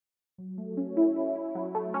Hi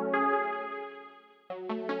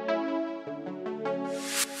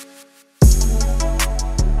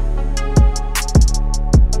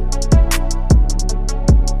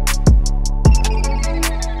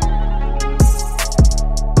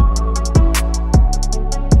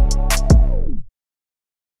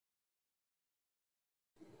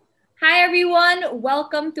everyone,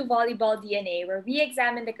 welcome to Volleyball DNA, where we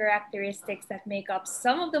examine the characteristics that make up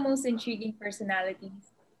some of the most intriguing personalities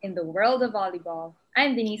in the world of volleyball.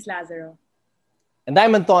 I'm Denise Lazaro. And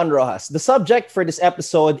I'm Anton Rojas. The subject for this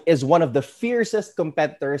episode is one of the fiercest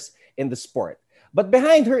competitors in the sport. But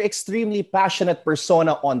behind her extremely passionate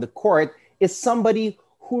persona on the court is somebody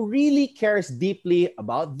who really cares deeply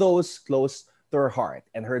about those close to her heart.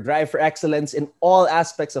 And her drive for excellence in all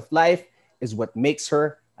aspects of life is what makes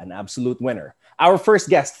her an absolute winner. Our first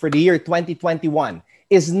guest for the year 2021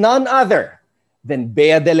 is none other than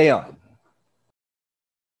Bea De Leon.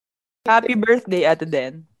 Happy birthday, Ate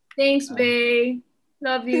Den. Thanks, Bay.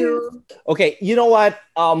 Love you. Okay, you know what?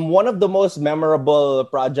 One of the most memorable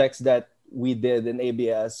projects that we did in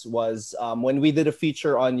ABS was when we did a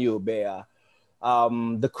feature on you, Bea.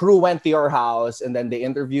 The crew went to your house and then they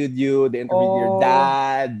interviewed you. They interviewed your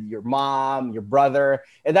dad, your mom, your brother.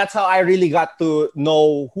 And that's how I really got to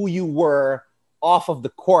know who you were off of the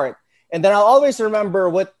court. And then I'll always remember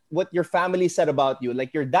what your family said about you.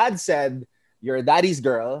 Like your dad said, you're a daddy's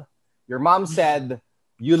girl. Your mom said,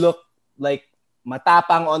 you look like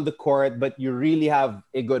matapang on the court, but you really have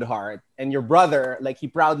a good heart. And your brother, like he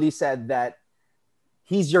proudly said that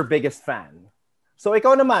he's your biggest fan. So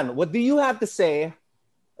ikaw naman, what do you have to say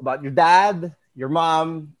about your dad, your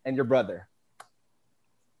mom, and your brother?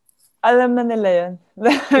 Alam na nila yun.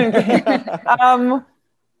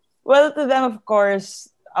 Well, to them, of course,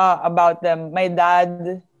 about them, my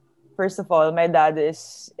dad, first of all, my dad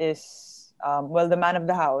is the man of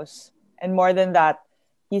the house. And more than that,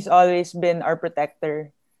 he's always been our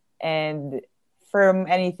protector. And from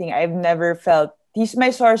anything, I've never felt, he's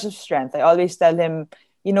my source of strength. I always tell him,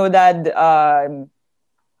 you know, Dad,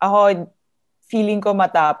 ako, feeling ko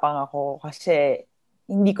matapang ako kasi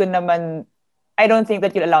hindi ko naman, I don't think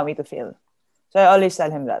that you'll allow me to fail. So I always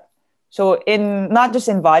tell him that. So not just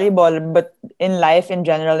in volleyball, but in life in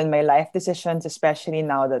general, in my life decisions, especially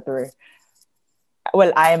now that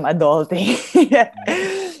I'm adulting.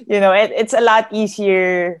 You know, it's a lot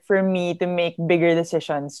easier for me to make bigger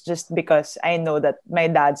decisions just because I know that my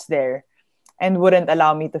dad's there and wouldn't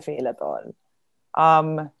allow me to fail at all.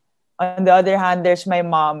 On the other hand, there's my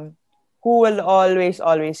mom who will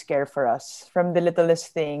always care for us, from the littlest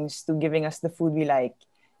things to giving us the food we like.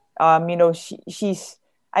 You know, she's,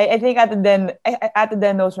 I think Ate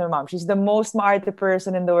Den knows my mom. She's the most maarte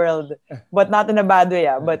person in the world, but not in a bad way.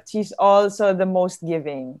 But she's also the most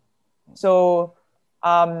giving. So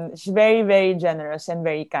she's very, very generous and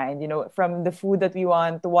very kind. You know, from the food that we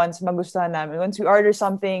want to once magustuhan namin. Once we order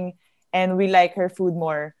something and we like her food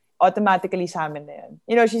more, automatically sa amin na yun.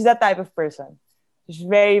 You know, she's that type of person. She's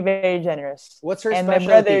very, very generous. What's her and specialty?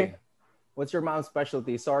 My brother, what's your mom's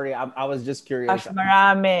specialty? Sorry, I was just curious.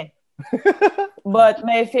 Marami. But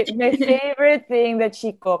my favorite thing that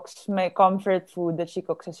she cooks, my comfort food that she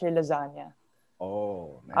cooks is her lasagna.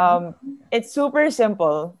 Oh, man. It's super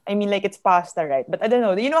simple. I mean, like, it's pasta, right? But I don't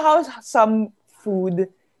know. You know how some food,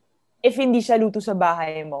 if hindi siya luto sa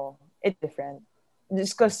bahay mo, it's different.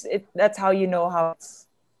 Just because that's how you know how it's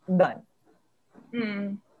done.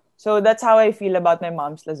 Mm. So that's how I feel about my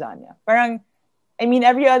mom's lasagna. Parang, I mean,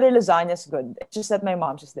 every other lasagna is good. It's just that my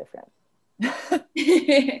mom's is different.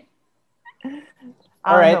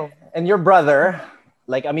 All right. Know. And your brother,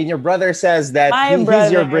 your brother says that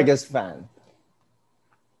he's your biggest fan.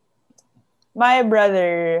 My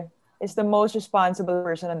brother is the most responsible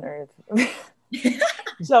person on earth.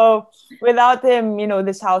 So without him, you know,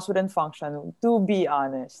 this house wouldn't function, to be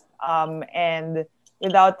honest. And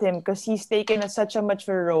without him, because he's taken such a much of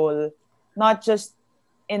a role, not just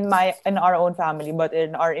in our own family, but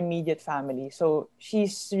in our immediate family. So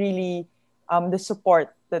she's really the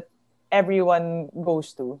support that everyone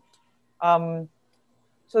goes to.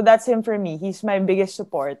 So that's him for me. He's my biggest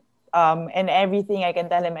support. And everything, I can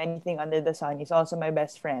tell him anything under the sun. He's also my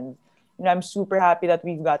best friend. You know, I'm super happy that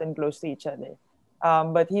we've gotten close to each other.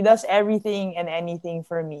 But he does everything and anything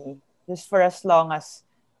for me, just for as long as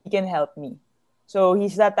he can help me. So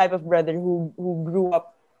he's that type of brother who grew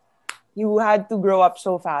up, who had to grow up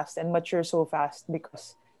so fast and mature so fast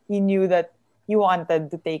because he knew that he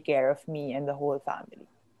wanted to take care of me and the whole family.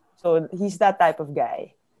 So he's that type of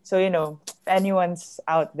guy. So, you know, if anyone's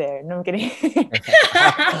out there, no, I'm kidding.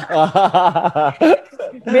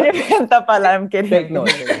 Binibenta pala, I'm kidding. Take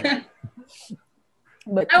note.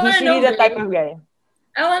 But I want he's to really know, the type babe. of guy.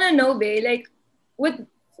 I want to know, babe. Like, what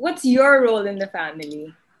what's your role in the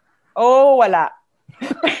family? Oh, wala.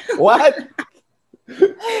 What?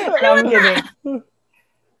 No, I'm kidding.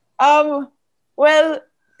 Um, well,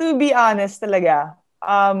 to be honest talaga,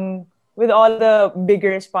 with all the bigger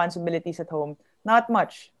responsibilities at home, not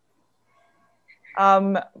much.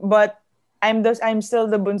 But I'm still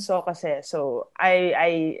the bunso kasi. So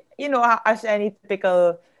as any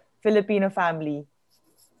typical Filipino family,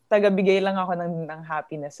 tagabigay lang ako ng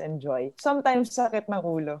happiness and joy. Sometimes sakit ng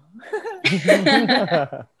ulo.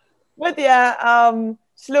 But yeah,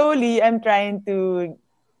 slowly I'm trying to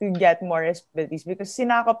get more responsibilities because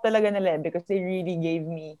sinakop talaga nila because they really gave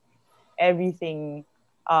me everything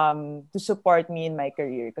to support me in my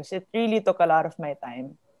career because it really took a lot of my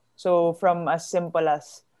time. So from as simple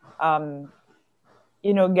as um,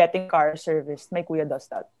 getting car serviced, my kuya does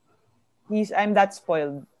that. I'm that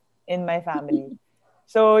spoiled in my family.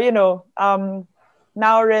 So,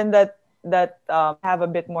 now rin that I have a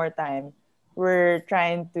bit more time, we're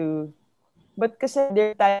trying to but kasi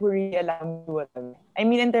they're the type who really allow me to do whatever. I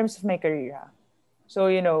mean in terms of my career. Ha? So,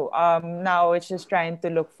 now it's just trying to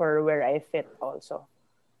look for where I fit also.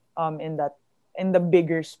 In the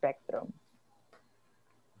bigger spectrum.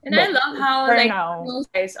 And I But love how for like now, close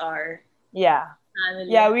you guys are. yeah.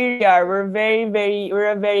 Family. Yeah, we really are. We're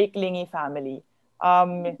a very clingy family.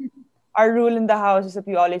 Um, our rule in the house is that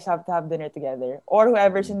we always have to have dinner together, or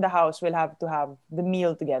whoever's in the house will have to have the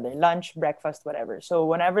meal together, lunch, breakfast, whatever. So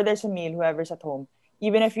whenever there's a meal, whoever's at home,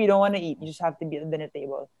 even if you don't want to eat, you just have to be at the dinner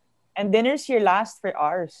table. And dinners here last for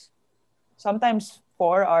hours, sometimes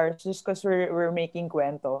 4 hours, just because we're making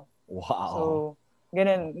cuento. Wow. So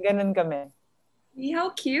ganun kami. See how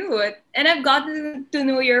cute. And I've gotten to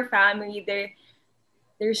know your family.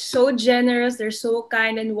 They're so generous, they're so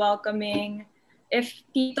kind and welcoming. If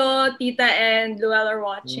Tito, Tita, and Luel are Mm,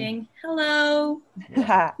 watching, hello.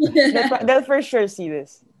 yeah. They'll for sure see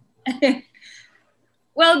this.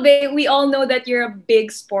 Well, babe, we all know that you're a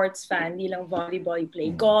big sports fan. Di lang volleyball, you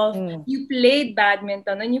play Mm. golf, Mm. you played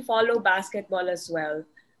badminton, and you follow basketball as well.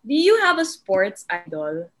 Do you have a sports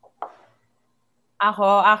idol?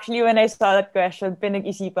 Ako, actually, when I saw that question,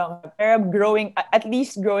 pinag-isipan ko. Pero at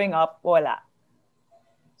least growing up, wala.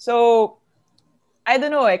 So, I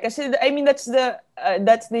don't know kasi I mean that's the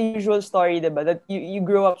usual story, diba? That you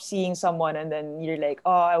grow up seeing someone and then you're like,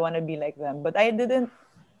 oh, I want to be like them. But I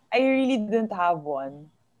really didn't have one.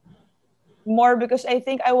 More because I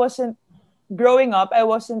think growing up, I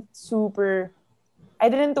wasn't super, I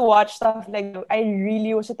didn't watch stuff like that. I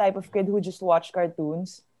really was a type of kid who just watched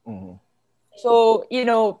cartoons. Mhm. So,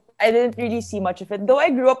 I didn't really see much of it. Though I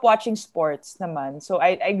grew up watching sports naman. So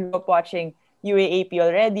I grew up watching UAAP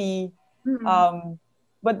already. Mhm. Um,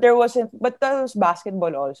 but that was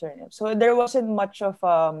basketball also. So there wasn't much of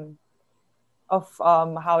how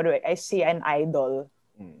do I say an idol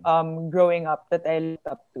Mm. growing up that I looked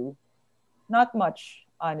up to. Not much,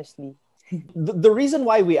 honestly. The reason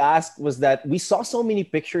why we asked was that we saw so many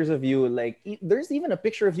pictures of you. Like, there's even a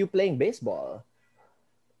picture of you playing baseball.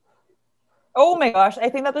 Oh my gosh, I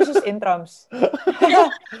think that was just intrams.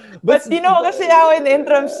 But But kasi how in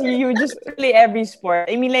intrams, you just play every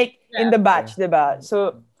sport. I mean, like, in Yeah. the batch, diba?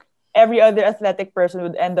 So, every other athletic person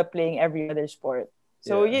would end up playing every other sport.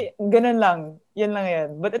 So, yeah, ganun lang. Yun lang yun.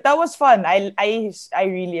 But that was fun. I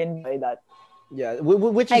really enjoyed that. yeah.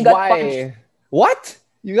 Which I is got punched. why. What?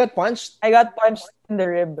 You got punched? I got punched in the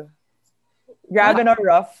rib. What? Grabe no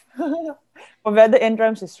rough. Poveda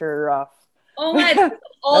intrams is rough. Oh my,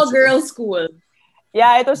 all That's girls school.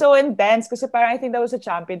 Yeah, it was so intense kasi parang I think that was a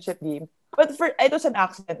championship game. But it was an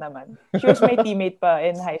accident naman. She was my teammate pa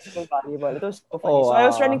in high school volleyball. It was so funny. oh So I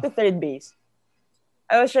was running wow. to third base.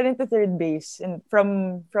 I was running to third base and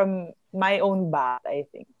from my own bat, I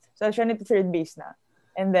think. So I was running to third base na.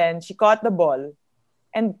 And then she caught the ball.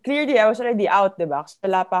 And clearly I was already out, diba? Kasi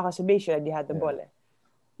wala pa ako sa base, she already had the Yeah. ball.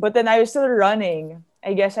 But then I was still running.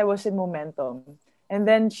 I guess I was in momentum. And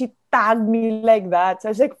then she tagged me like that. So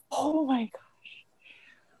I was like, oh my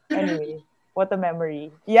God. Anyway, what a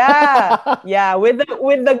memory. Yeah. Yeah, with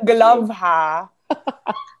the glove ha.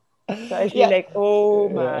 So I feel Yeah. like, oh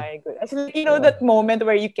Yeah. my god. It's like, that moment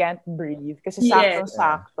where you can't breathe kasi Yes. Yeah.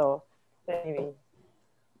 sakto. Anyway.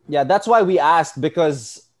 Yeah, that's why we asked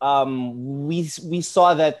because we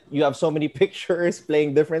saw that you have so many pictures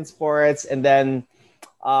playing different sports, and then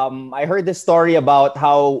I heard this story about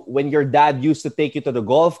how when your dad used to take you to the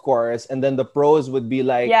golf course, and then the pros would be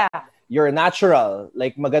like, Yeah. "You're a natural,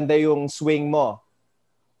 like maganda yung swing mo."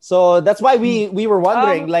 So that's why we were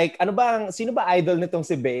wondering, Um, like, sino ba idol nitong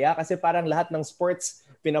si Bea? Kasi parang lahat ng sports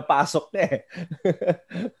pinapasok na eh.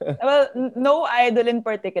 well, no idol in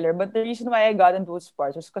particular, but the reason why I got into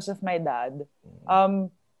sports was because of my dad. Um,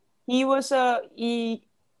 he was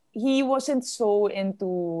he wasn't so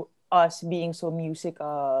into us being so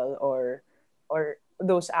musical or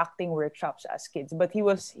those acting workshops as kids, but he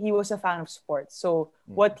was a fan of sports. So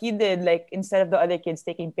what he did, like instead of the other kids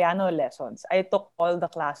taking piano lessons, I took all the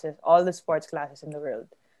classes, all the sports classes in the world.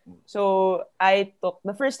 So I took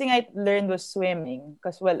the first thing I learned was swimming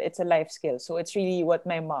because well it's a life skill. So it's really what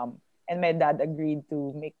my mom and my dad agreed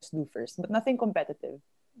to make us do first, but nothing competitive.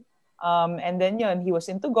 And then yun, he was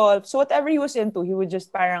into golf. So whatever he was into, he would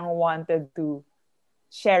just parang wanted to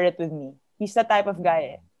share it with me. He's the type of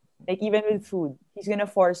guy, like even with food, he's gonna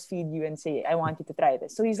force feed you and say, "I want you to try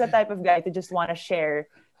this." So he's the type of guy to just want to share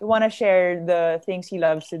the things he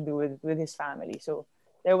loves to do with his family. So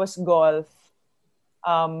there was golf.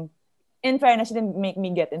 Um, in fairness, it didn't make me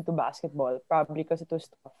get into basketball, probably because it was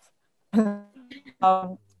tough.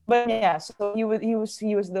 But yeah, so he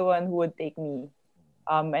was the one who would take me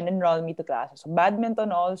and enroll me to classes. So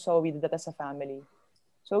badminton also, we did that as a family.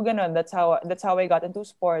 So ganun, that's how I got into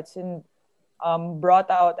sports and brought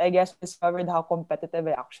out, I guess, discovered how competitive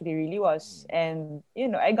I actually really was. And,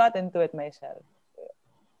 I got into it myself.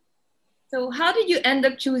 So how did you end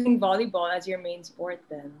up choosing volleyball as your main sport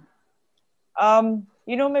then?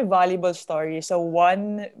 My volleyball story. So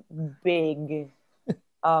one big,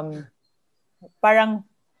 um, parang,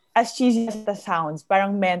 as cheesy as it sounds,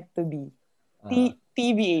 parang meant to be.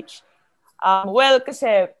 TBH. Well,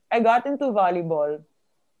 kasi I got into volleyball.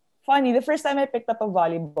 Funny, the first time I picked up a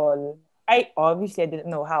volleyball, I didn't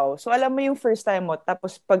know how. So alam mo yung first time mo,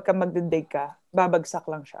 tapos pagka magdidig ka, babagsak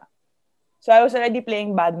lang siya. So I was already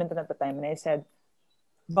playing badminton at the time and I said,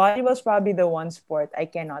 volleyball is probably the one sport I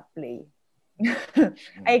cannot play.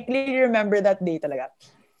 I clearly remember that day talaga.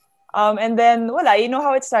 And then, wala, you know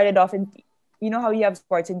how it started off you know how you have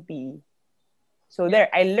sports in PE? So there,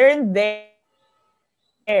 I learned there.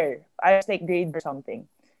 I was like grade or something.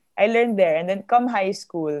 I learned there. And then come high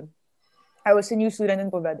school, I was a new student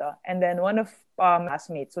in Poveda. And then one of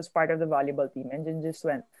classmates was part of the volleyball team and then just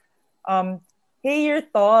went, um, hey, you're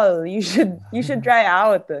tall. You should try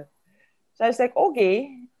out. So I was like,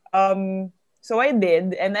 okay. So I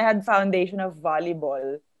did, and I had foundation of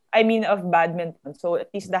volleyball. I mean, of badminton. So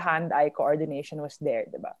at least the hand-eye coordination was there,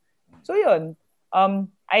 diba? So yun.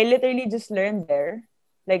 I literally just learned there,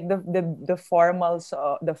 like the formals,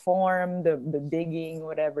 the form, the digging,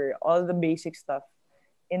 whatever, all the basic stuff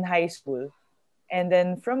in high school, and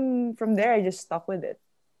then from there I just stuck with it.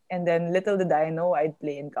 And then little did I know I'd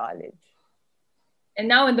play in college. And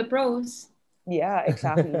now in the pros. Yeah,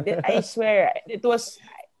 exactly. I swear, it was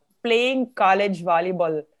playing college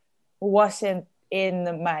volleyball wasn't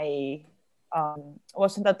in my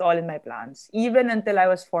wasn't at all in my plans. Even until I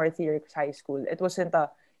was fourth year high school, it wasn't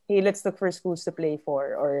a hey, let's look for schools to play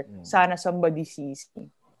for or sana somebody sees me.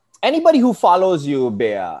 Anybody who follows you,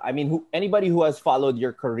 Bea, I mean, anybody who has followed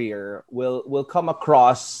your career will come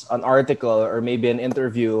across an article or maybe an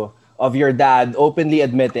interview of your dad openly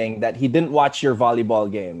admitting that he didn't watch your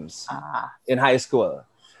volleyball games in high school.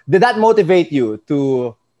 Did that motivate you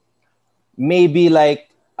to maybe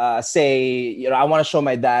like say, I want to show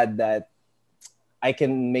my dad that I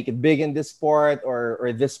can make it big in this sport,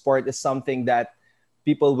 or this sport is something that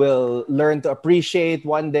people will learn to appreciate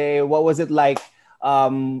one day? What was it like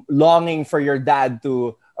longing for your dad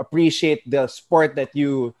to appreciate the sport that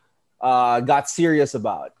you got serious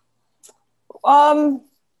about?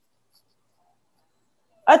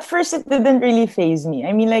 At first, it didn't really faze me.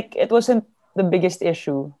 I mean, like, it wasn't the biggest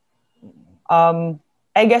issue.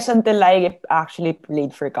 I guess until I actually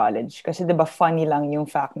played for college. Kasi diba funny lang yung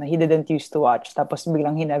fact na he didn't used to watch tapos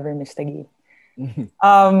biglang he never missed a game.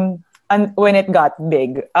 And when it got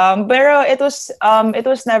big. Pero it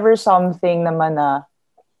was never something naman na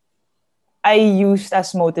I used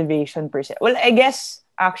as motivation per se. Well, I guess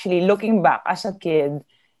actually looking back as a kid,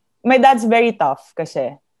 my dad's very tough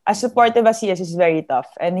kasi as supportive as he is, he's very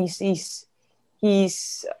tough. And he's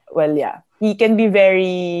well, yeah. He can be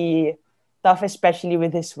very tough, especially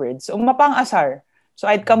with his words. So, mapang asar. So,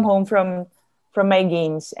 I'd come home from my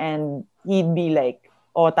games and he'd be like,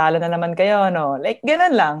 oh, talo na naman kayo, no? Like,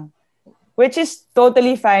 ganun lang. Which is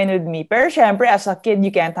totally fine with me. Pero syempre, as a kid, you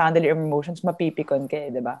can't handle your emotions. Mapipikon ka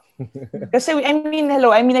di ba? Kasi,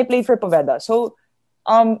 I played for Poveda. So,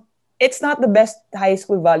 it's not the best high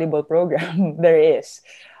school volleyball program there is.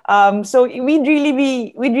 So, we'd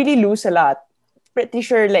really lose a lot. Pretty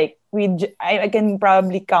sure, like, I can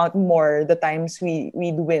probably count more the times we'd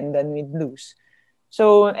win than we'd lose.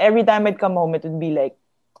 So every time I'd come home, it would be like,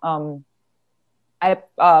 yun,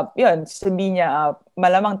 sabi niya,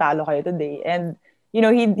 malamang talo kayo today. And,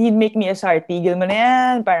 he'd make me a sorry, tigil mo na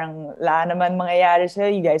yan, parang wala naman mangyayari sa'yo,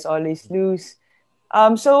 you guys always lose.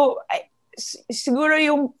 So, siguro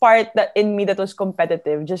yung part that in me that was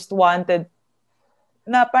competitive, just wanted,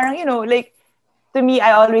 na parang, like, to me,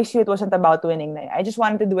 I always knew it wasn't about winning na. I just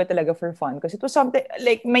wanted to do it talaga for fun. Because it was something,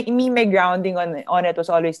 like, my grounding on it was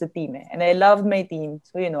always the team. And I loved my team.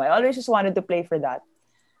 So, I always just wanted to play for that.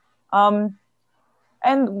 And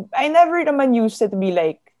I never naman used it to be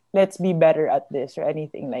like, let's be better at this or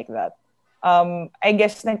anything like that. I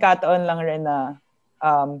guess nagkataon lang rin na,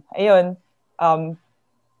 ayun,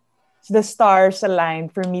 the stars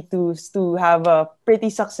aligned for me to have a pretty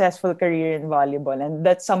successful career in volleyball. And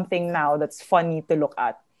that's something now that's funny to look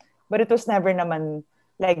at. But it was never naman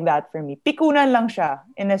like that for me. Pikunan lang siya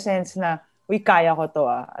in a sense na, uy, kaya ko to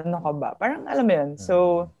Ano ka ba? Parang alam mo yun.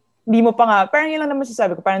 So, hindi mo pa nga, parang yun lang naman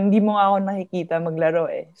sasabi ko, parang hindi mo nga ako nakikita maglaro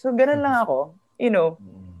So, ganun lang ako,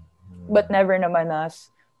 But never naman as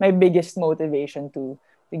my biggest motivation to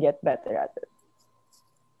get better at it.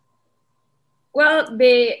 Well,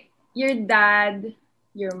 Bea, your dad,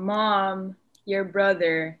 your mom, your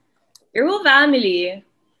brother, your whole family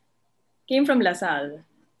came from LaSalle.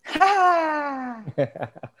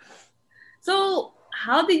 So,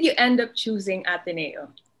 how did you end up choosing Ateneo?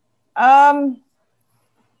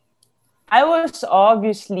 I was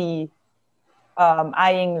obviously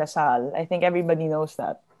eyeing LaSalle. I think everybody knows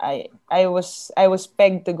that. I was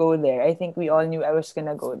pegged to go there. I think we all knew I was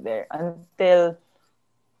gonna go there until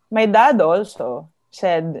my dad also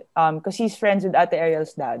said, because he's friends with Ate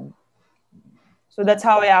Ariel's dad. So that's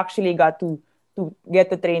how I actually got to get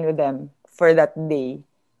to train with them for that day.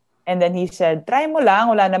 And then he said, try mo lang,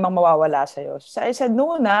 wala namang mawawala sa'yo. So I said,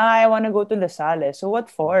 no na, I wanna go to LaSalle. So what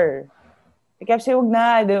for? I kept saying, wag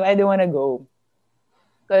na, I don't wanna go.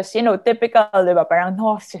 Because, typical, diba? Parang,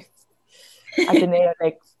 no, Ateneo,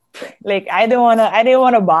 like I didn't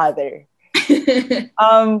wanna bother.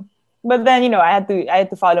 But then, I had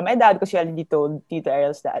to follow my dad because he already told Tito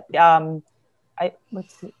Ariel's dad. At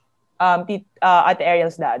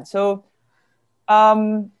Ariel's dad. So,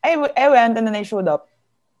 I went and then I showed up.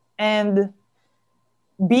 And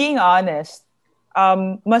being honest,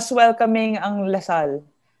 mas welcoming ang LaSalle.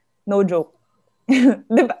 No joke.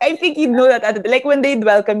 I think you know that. Like when they'd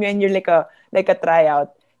welcome you and you're like a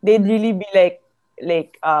tryout, they'd really be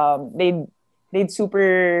they'd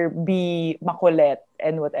super be makulit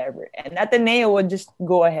and whatever. And Ateneo would just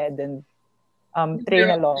go ahead and train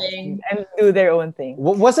along and do their own thing.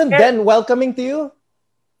 Wasn't Ben welcoming to you?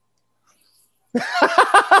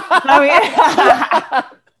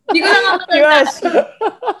 She was.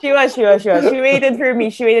 She waited for me.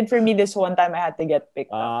 She waited for me this one time I had to get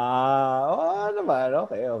picked up.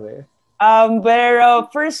 Okay.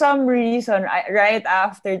 But for some reason, right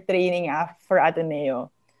after training for Ateneo,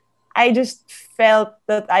 I just felt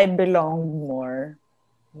that I belonged more.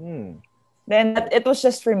 Then it was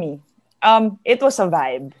just for me. It was a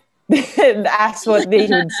vibe. That's what they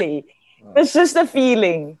would say. It's just a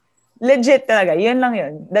feeling. Legit talaga. Yun lang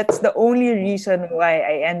yun. That's the only reason why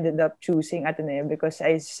I ended up choosing Ateneo because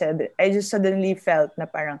I just suddenly felt na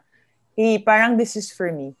parang, hey, parang this is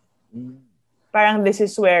for me. Parang this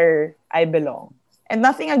is where I belong. And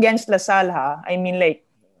nothing against LaSalle, ha? I mean, like,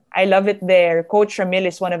 I love it there. Coach Ramil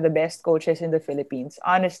is one of the best coaches in the Philippines,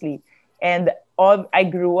 honestly. And I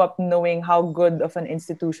grew up knowing how good of an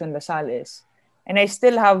institution LaSalle is. And I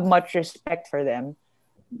still have much respect for them.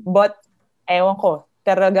 But, ewan ko,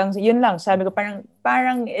 talagang, yun lang, sabi ko,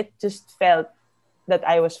 parang it just felt that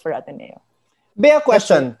I was for Ateneo. Bea,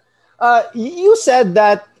 question. You said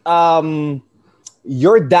that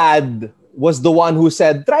your dad was the one who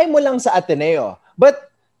said, try mo lang sa Ateneo. But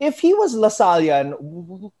if he was Lasallian,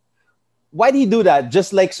 why did he do that?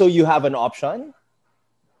 Just like so you have an option?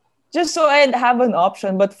 Just so I'd have an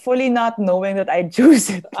option, but fully not knowing that I'd choose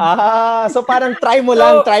it. So parang try mo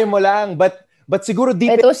lang. But siguro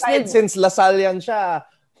deep inside, since Lasallian siya,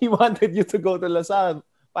 he wanted you to go to LaSalle.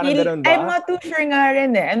 Parang ganun ba? I'm not too sure nga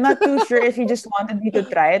rin eh. I'm not too sure if he just wanted me to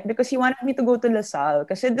try it because he wanted me to go to LaSalle.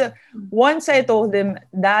 Kasi once I told him,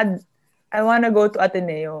 Dad, I want to go to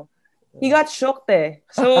Ateneo, he got shocked eh.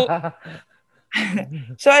 So,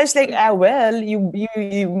 so I was like, well, you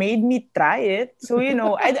made me try it. So,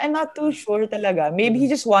 I'm not too sure talaga. Maybe he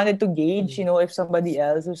just wanted to gauge, if somebody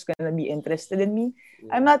else was gonna be interested in me.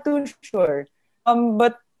 I'm not too sure.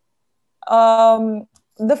 But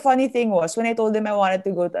the funny thing was, when I told him I wanted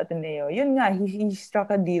to go to Ateneo, yun nga, he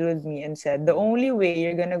struck a deal with me and said, the only way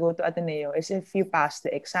you're gonna go to Ateneo is if you pass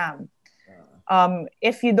the exam.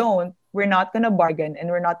 If you don't, we're not gonna bargain and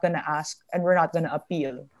we're not gonna ask and we're not gonna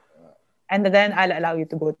appeal. And then I'll allow you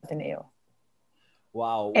to go to Ateneo.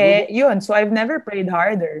 Wow. Yun. So I've never prayed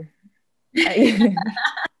harder. I,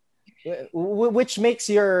 Which makes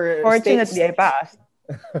your fortunately, I passed.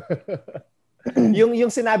 yung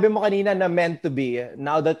sinabi mo kanina na meant to be,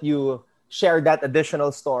 now that you share that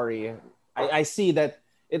additional story, I see that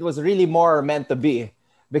it was really more meant to be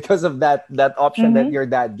because of that option that your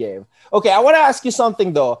dad gave. Okay, I want to ask you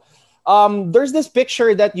something though. There's this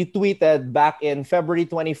picture that you tweeted back in February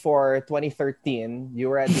 24, 2013. You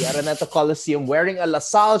were at the Araneta Coliseum wearing a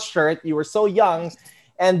LaSalle shirt. You were so young.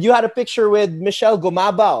 And you had a picture with Michelle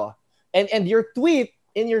Gumabao. And in your tweet,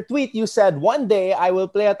 you said, one day I will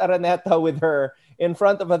play at Araneta with her in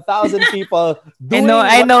front of 1,000 people doing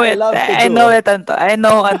I what know I it. love to I do. know it, Anton. I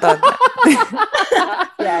know, Anton.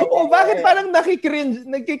 Bakit parang nagkikringe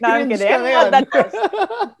ka ngayon?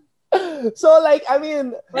 So like, I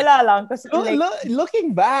mean, wala lang. Kasi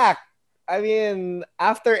looking back, I mean,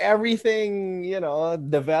 after everything,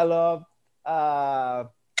 developed,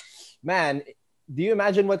 man, do you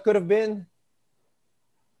imagine what could have been?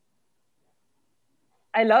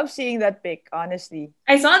 I love seeing that pic, honestly.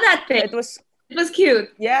 I saw that pic. It was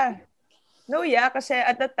cute. Yeah. No, yeah, kasi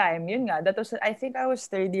at that time, yun nga, I think I was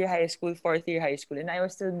third year high school, fourth year high school, and I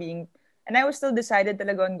was still decided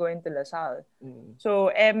talaga on going to LaSalle.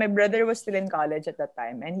 So, my brother was still in college at that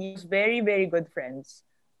time, and he was very, very good friends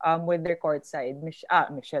with their courtside,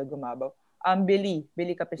 Michelle Gumabao, Billy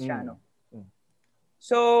Capistrano.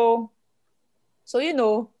 So,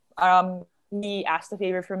 he asked a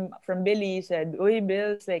favor from Billy. He said, "Uy,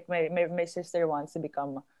 Bill, it's like my sister wants to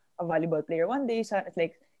become a volleyball player one day. So it's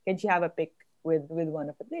like, can she have a pic with one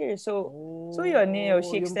of the players?" So yun,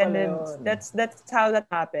 she extended. That's how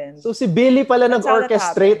that happened. So si Billy pala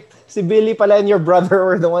nag-orchestrate. Si Billy pala and your brother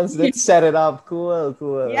were the ones that set it up. Cool.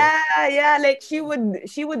 Yeah. Like she would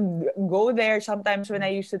go there sometimes when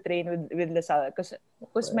I used to train with LaSalle because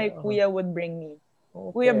my kuya would bring me.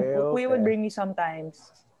 Kuya would bring me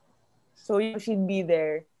sometimes. So she'd be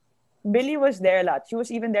there. Billy was there a lot. She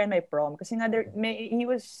was even there in my prom. Kasi nga he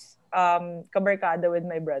was kabarkada with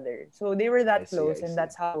my brother. So they were that close and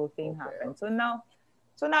that's how the whole thing happened. So now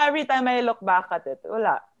every time I look back at it,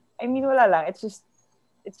 wala. I mean, wala lang. It's just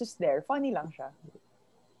there. Funny lang siya.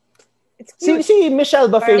 It's cute. Si Michelle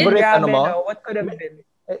ba favorite ano mo? No, what could have been?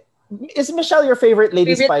 Is Michelle your favorite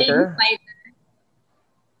lady spiker?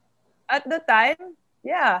 At the time,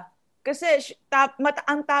 yeah. Kasi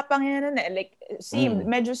ang tapang niya nun eh. Like,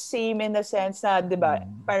 medyo same in the sense na, di ba,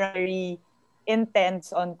 parang very intense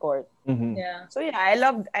on court. Yeah. So yeah, I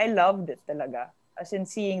loved it talaga. As in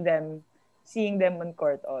seeing them on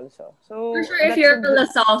court also. So for sure, if you're a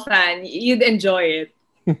LaSalle fan, you'd enjoy it.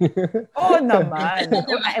 Oh naman.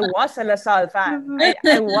 I was a LaSalle fan. I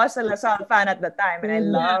was a LaSalle fan at the time and I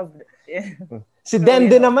loved it. Si Den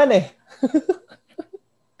din naman eh.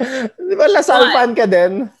 Di ba LaSalle fan ka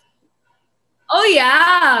din? Oh,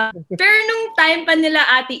 yeah. Pero nung time pa nila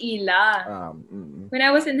Ate Ila, when I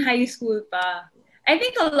was in high school pa, I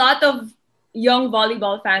think a lot of young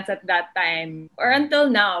volleyball fans at that time, or until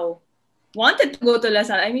now, wanted to go to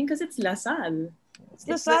LaSalle. I mean, because it's LaSalle. It's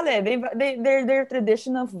LaSalle. Their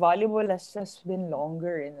tradition of volleyball has just been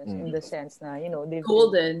longer in the sense na, they've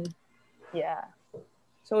golden. Yeah.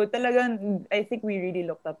 So talagang, I think we really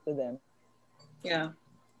looked up to them. Yeah.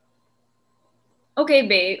 Okay,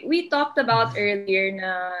 Bea, we talked about earlier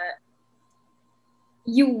na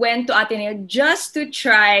you went to Ateneo just to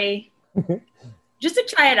try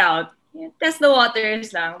it out. Test the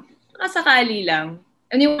waters lang. Sakali lang.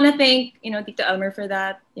 And you want to thank, Tito Elmer for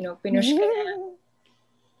that. Pinush ka na.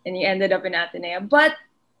 And you ended up in Ateneo. But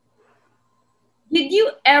did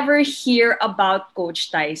you ever hear about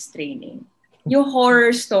Coach Ty's training? Yung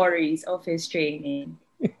horror stories of his training?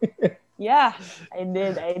 Yeah, I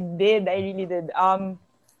did. I really did.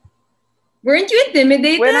 Weren't you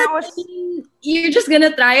intimidated? When you're just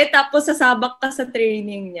gonna try it tapos sasabak ka sa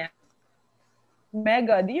training niya.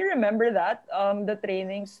 Mega. Do you remember that? The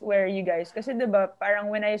trainings where you guys, kasi diba,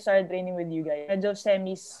 parang when I started training with you guys, medyo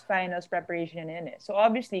semis, finals preparation in it. So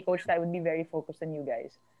obviously, Coach Ty would be very focused on you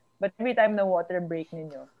guys. But every time na water break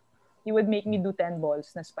ninyo, he would make me do 10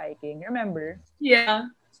 balls na spiking. Remember?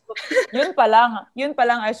 Yeah. Yun pa lang,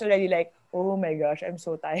 I was already like, oh my gosh, I'm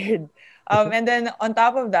so tired. And then on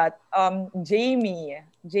top of that, Jamie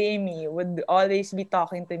would always be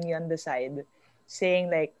talking to me on the side,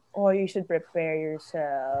 saying like, oh, you should prepare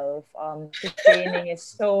yourself. The training is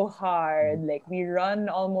so hard. Like we run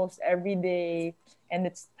almost every day and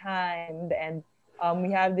it's timed and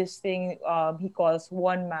We have this thing he calls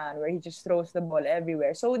one man where he just throws the ball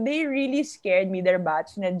everywhere. So they really scared me. Their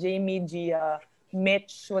batch na Jamie, Gia,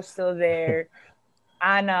 Mitch was still there.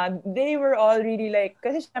 Anna, they were all really like,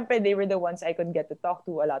 kasi syempre they were the ones I could get to talk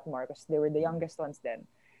to a lot more because they were the youngest ones then.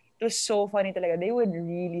 It was so funny talaga. They would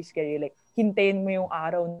really scare you. Like, hintayin mo yung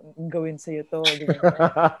araw na gawin sa'yo to.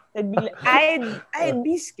 Ganyan. I'd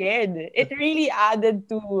be scared. It really added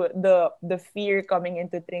to the fear coming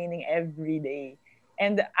into training every day.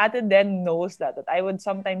 And Ate Den knows that I would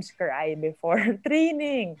sometimes cry before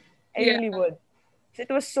training. I Yeah. really would.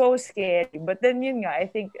 It was so scary. But then yun nga, I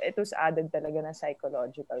think it was added talaga na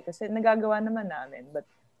psychological. Kasi nagagawa naman namin. But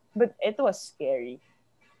it was scary.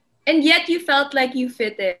 And yet you felt like you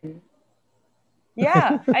fit in.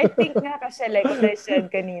 Yeah, I think nga kasi like what I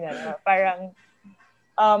said kanina, na parang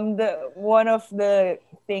the one of the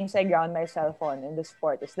things I ground myself on in the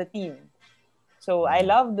sport is the team. So I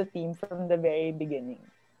love the team from the very beginning.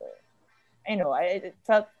 So, I know, it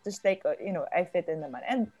felt just like I fit in naman.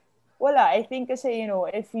 And wala, I think kasi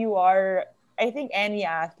if you are, I think any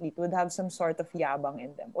athlete would have some sort of yabang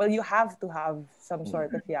in them. Well, you have to have some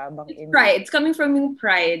sort of yabang It's in pride. you. It's coming from yung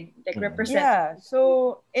pride, like represent. Yeah.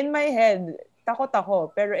 So in my head, takot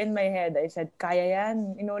ako. Pero in my head, I said, kaya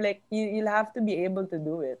yan. Like, you'll have to be able to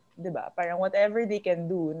do it. Diba? Parang whatever they can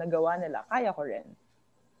do, nagawa nila, kaya ko rin.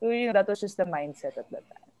 So, that was just the mindset at that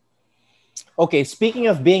time. Okay, speaking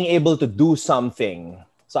of being able to do something,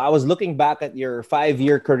 so I was looking back at your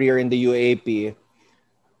 5-year career in the UAP.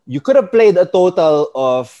 You could have played a total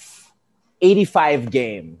of 85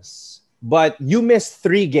 games, but you missed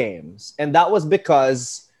 3 games. And that was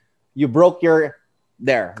because you broke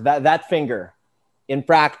that finger in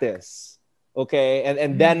practice. Okay.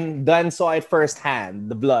 And then saw it firsthand,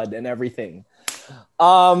 the blood and everything.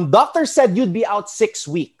 Doctor said you'd be out 6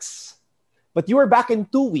 weeks, but you were back in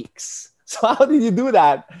 2 weeks. So how did you do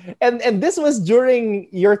that? And this was during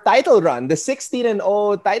your title run, the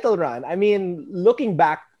 16-0 title run. I mean, looking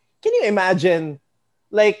back, can you imagine,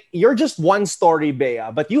 like, you're just one story,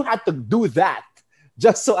 Bea, but you had to do that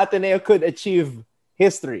just so Ateneo could achieve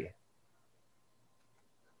history.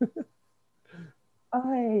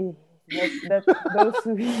 Ay, those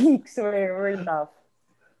weeks were tough.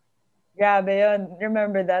 Grabe yun.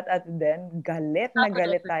 Remember that at then? Galit na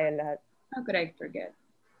galit tayo lahat. How could I forget?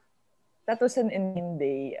 That was an in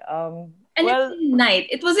day. And well, it's night.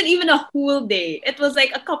 It wasn't even a whole day. It was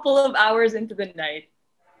like a couple of hours into the night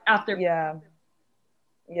after. Yeah.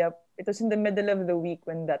 Yep. It was in the middle of the week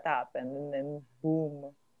when that happened. And then,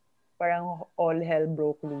 boom. Parang all hell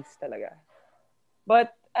broke loose talaga.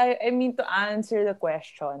 But, I mean, to answer the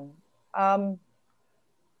question,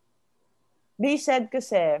 they said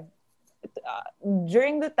kasi,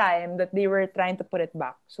 during the time that they were trying to put it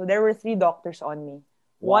back, so there were 3 doctors on me.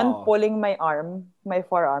 One Wow. pulling my arm, my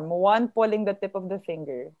forearm, one pulling the tip of the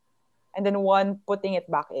finger, and then one putting it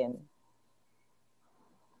back in.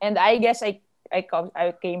 And I guess I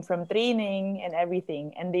came from training and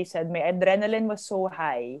everything, and they said my adrenaline was so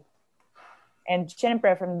high. And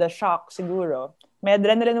syempre, from the shock siguro, my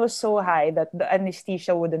adrenaline was so high that the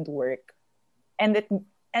anesthesia wouldn't work. And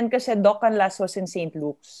kasi Doc Canlas was in St.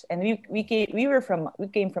 Luke's, and we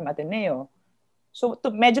came from Ateneo. So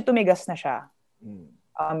medyo tumigas na siya.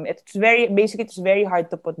 It's very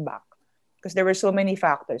hard to put back because there were so many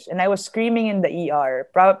factors, and I was screaming in the ER.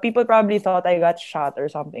 People probably thought I got shot or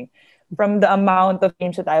something from the amount of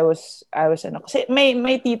games that I was kasi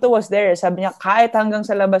my tito was there. Sabi niya kahit hanggang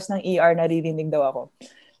sa labas ng ER naririnig daw ako.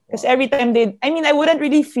 Because every time I wouldn't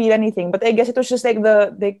really feel anything, but I guess it was just like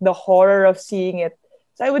the horror of seeing it.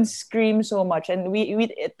 So I would scream so much, and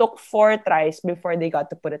it took 4 tries before they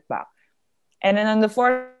got to put it back. And then on the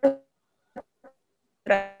 4th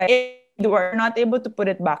try, if we're not able to put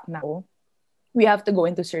it back now, we have to go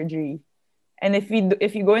into surgery. And if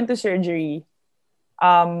you go into surgery,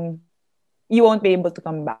 you won't be able to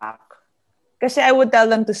come back. Kasi I would tell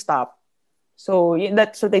them to stop. So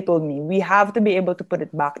that's what they told me. We have to be able to put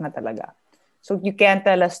it back na talaga. So you can't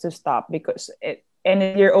tell us to stop because it's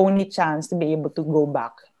your only chance to be able to go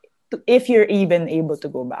back, if you're even able to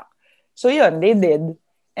go back. So yun, they did.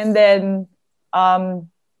 And then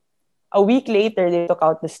a week later, they took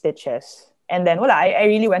out the stitches. And then I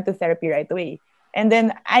really went to therapy right away. And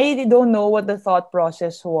then I don't know what the thought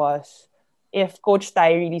process was if Coach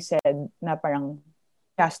Ty really said na parang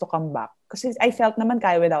he has to come back. Kasi I felt naman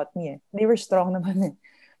kaya without me. They were strong naman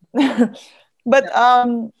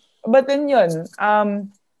But then yun,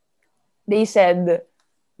 they said,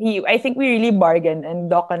 I think we really bargained, and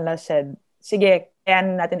Doc Canlas said, sige, kaya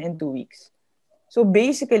natin in 2 weeks. So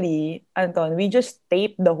basically, Anton, we just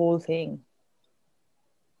taped the whole thing.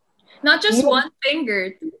 Not just No, one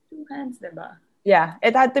finger, two hands, diba? yeah,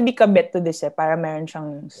 it had to be kabit to this para meron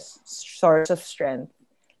siyang source of strength.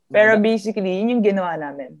 Wow, Pero basically, yun yung ginawa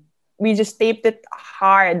namin. We just taped it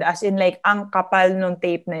hard, as in like, ang kapal nung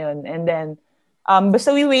tape na yun. And then,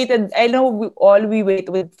 basta we waited, I know all we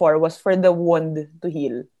waited for was for the wound to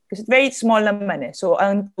heal. Because it's very small naman eh. So,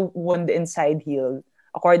 ang wound inside healed,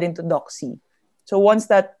 according to Doxy. So, once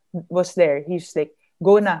that was there, he's like,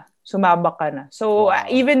 go na, sumabak ka na. So, wow.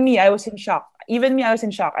 even me, I was in shock. I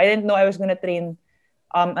didn't know I was gonna train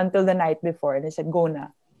until the night before. And they said, go na.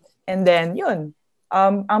 And then, yun.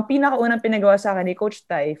 Ang pinakaunang pinagawa sa akin ni Coach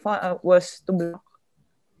Tai was to block.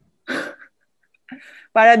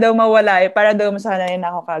 Para daw mawala para daw masanay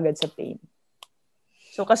na ako kagad sa pain.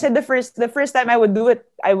 So kasi the first time I would do it,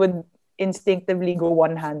 I would instinctively go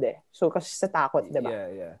one hand eh. So kasi sa takot, diba?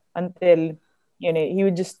 Yeah. Until, he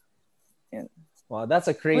would just, Wow, that's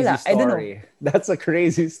a crazy Wala, I don't know. story. That's a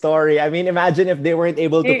crazy story. I mean, imagine if they weren't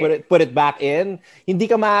able to put it back in. Hindi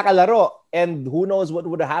ka makakalaro. And who knows what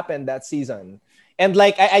would have happened that season. And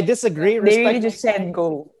like, I disagree. They really just said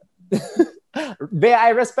go. Bea, I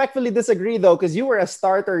respectfully disagree though, because you were a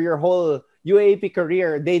starter your whole UAP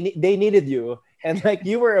career. They needed you. And like,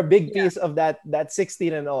 you were a big piece of that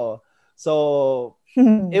 16-0. So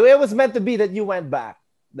it was meant to be that you went back.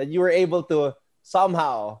 That you were able to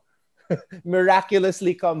somehow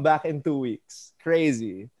miraculously come back in 2 weeks.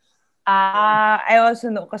 Crazy. I also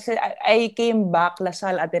know kasi I came back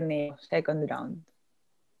Lasal Ateneo second round.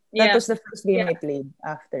 That was the first game I played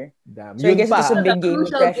after. Damn. So I guess it was a big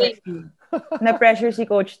game. Na-pressure si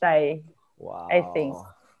Coach Tai. Wow. I think.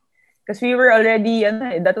 Because we were already,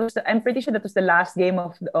 I'm pretty sure that was the last game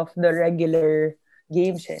of the regular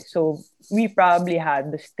games. Eh. So we probably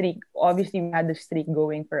had the streak. Obviously, we had the streak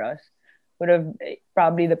going for us. Would have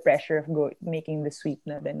probably the pressure of making the sweep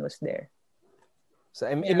na then was there. So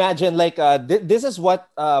imagine like this is what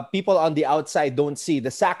people on the outside don't see, the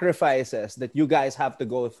sacrifices that you guys have to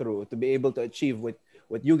go through to be able to achieve what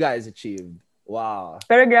you guys achieved. Wow.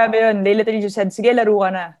 Pero grabe yun. They literally just said, sige, laro ka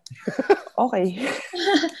na. Okay.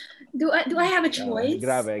 Do I have a choice?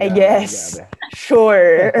 I guess. Grabe.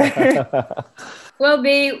 Sure. Well,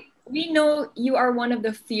 babe, we know you are one of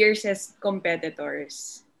the fiercest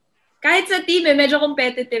competitors. Kahit sa team, medyo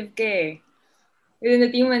competitive ka eh. Within the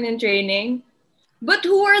team and in training. But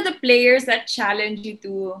who are the players that challenge you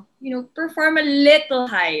to, perform a little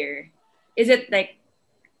higher? Is it like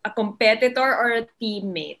a competitor or a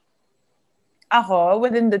teammate? Ako,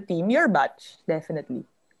 within the team, your batch, definitely.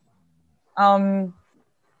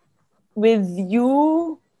 With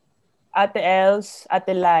you, Ate Els,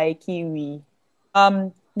 Ate Lai, Kiwi,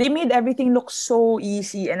 they made everything look so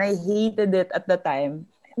easy and I hated it at the time.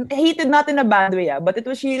 I hated not in a bad way, but it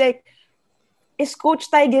was really like, is Coach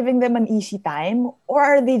Tai giving them an easy time or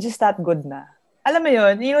are they just that good na? Alam mo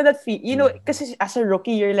yun, that kasi as a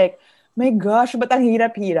rookie, you're like, my gosh, ba't ang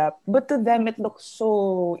hirap-hirap? But to them, it looks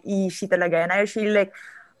so easy talaga. And I was really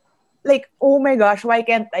like, oh my gosh, why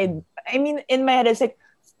can't I? I mean, in my head, it's like,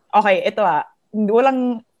 okay, ito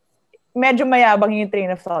walang, medyo mayabang yung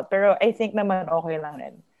train of thought, pero I think naman okay lang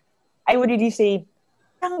rin. I would really say,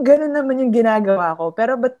 parang ganun naman yung ginagawa ko,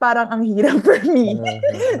 pero ba't parang ang hirap for me?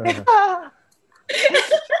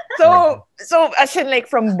 So as in like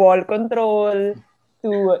from ball control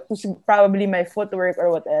to probably my footwork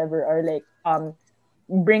or whatever, or like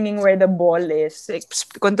bringing where the ball is, like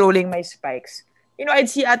controlling my spikes. I'd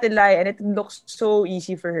see Ate Lai and it looks so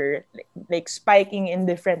easy for her, like spiking in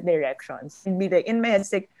different directions. It'd be like, in my head,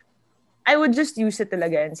 it's like, I would just use it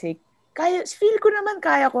talaga and say, feel ko naman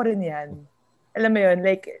kaya ko rin yan. Alam mo yun,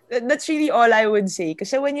 like, that's really all I would say.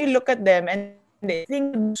 Kasi when you look at them and they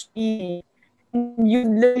think you'd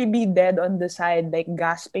literally be dead on the side, like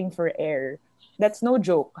gasping for air. That's no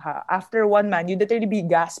joke, ha? After one man, you'd literally be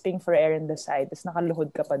gasping for air in the side, tapos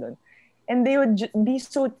nakaluhod ka pa dun. And they would be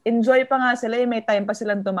so, enjoy pa nga sila, may time pa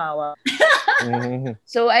silang tumawa.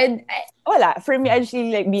 So, for me, I'd just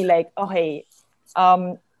really be like, okay,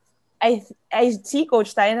 I see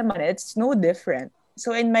Coach Tai naman, it's no different.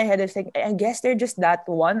 So in my head, it's like, I guess they're just that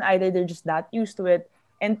one, either they're just that used to it,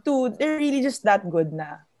 and two, they're really just that good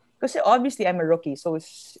na. Because obviously I'm a rookie, so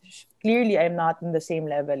clearly I'm not in the same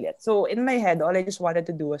level yet. So in my head, all I just wanted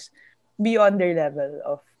to do was be on their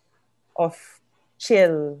level of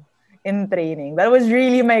chill in training. That was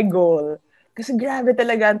really my goal. Kasi grabe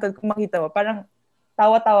talaga, Anton, kung makita mo, parang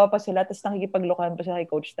tawa-tawa pa sila, tapos nakikipaglokohan pa sila kay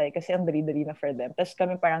Coach Tai kasi ang dali-dali na for them. Tapos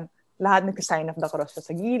kami parang lahat nagka-sign of the cross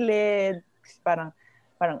sa gilid. Parang,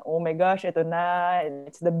 oh my gosh, ito na.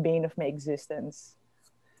 It's the bane of my existence.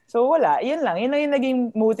 So wala, yun lang yung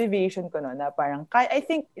naging motivation ko no, na parang, I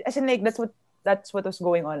think, as in like, that's what That's what was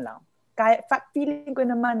going on lang. Feeling ko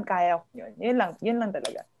naman, kaya ko yun. Yun lang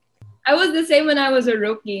talaga. I was the same when I was a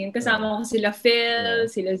rookie. Kasama ko sila Yeah. Phil,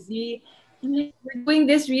 sila Z. I'm like, we're doing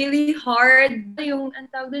this really hard. Yung, ang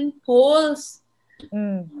tawag dun, polls.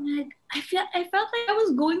 Like, I felt like I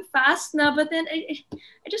was going fast na, but then I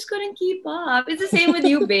just couldn't keep up. It's the same with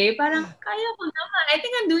you, babe. Parang, kaya ko naman. I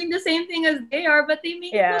think I'm doing the same thing as they are, but they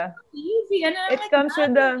make it look so easy. And I'm It like, comes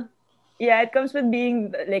with it comes with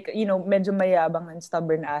being like, medyo mayabang and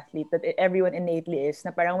stubborn athlete that everyone innately is.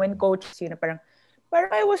 Na parang when coaches you, na parang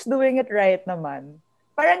I was doing it right naman.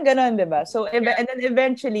 Parang ganon, di ba? So, and then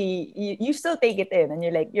eventually, you still take it in and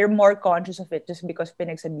you're more conscious of it just because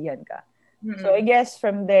pinagsabihan ka. So, I guess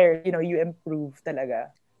from there, you improve talaga.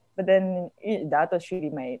 But then, that was really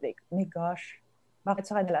my gosh, bakit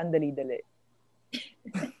sa kanila ang dali-dali?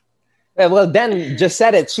 Well, then just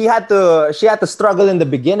said it. She had to struggle in the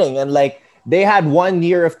beginning, and like they had 1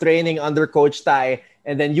 year of training under Coach Tai,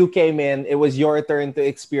 and then you came in. It was your turn to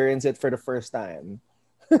experience it for the first time.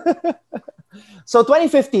 So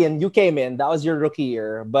 2015, you came in. That was your rookie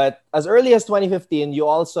year. But as early as 2015, you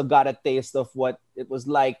also got a taste of what it was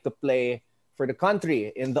like to play for the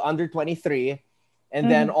country in the under 23,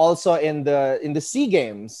 and then also in the SEA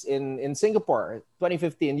Games in Singapore,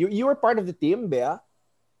 2015. You were part of the team, Bea.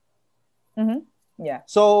 Yeah.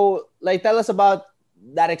 So, like, tell us about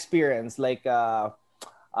that experience. Like,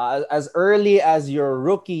 as early as your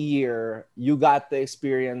rookie year, you got the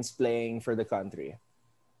experience playing for the country.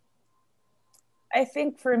 I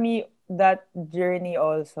think for me, that journey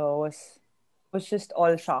also was just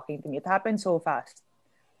all shocking to me. It happened so fast.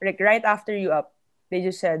 Like right after you up, they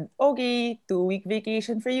just said, okay, 2-week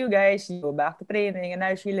vacation for you guys. You go back to training. And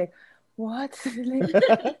I was really like, what?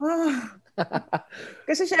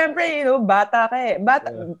 Kasi syempre, bata ka eh.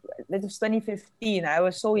 That was 2015. I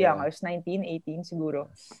was so young. I was 19, 18 siguro.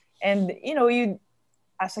 And, you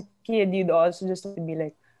as a kid, you'd also just be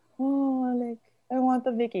like, oh, like, I want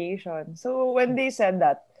a vacation. So when they said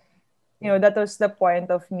that, that was the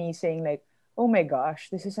point of me saying like, oh my gosh,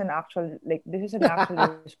 this is an actual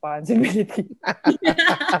responsibility.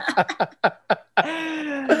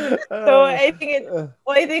 So I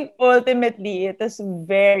think ultimately it was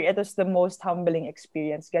the most humbling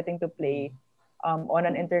experience getting to play on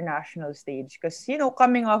an international stage because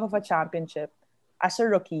coming off of a championship as a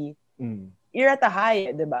rookie, you're at a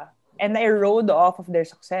high, diba? And I rode off of their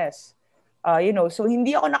success. So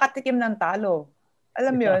hindi ako nakatikim ng talo.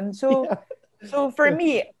 Alam mo yun? So for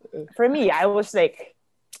me, I was like,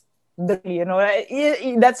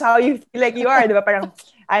 that's how you feel like you are, diba? Parang,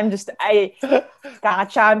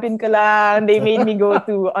 kaka-champion ko lang, they made me go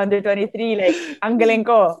to under 23, like, ang galing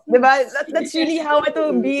ko. Diba? That's really how it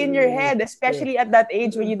will be in your head, especially at that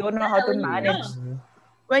age when you don't know how to manage.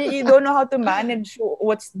 When you don't know how to manage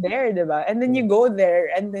what's there, diba? And then you go there,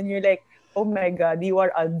 and then you're like, oh my God, you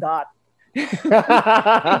are a dot.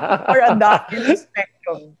 Or a dot in the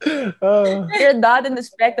spectrum. You're a dot in the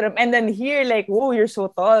spectrum. And then here, like, whoa, you're so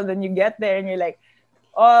tall. Then you get there and you're like,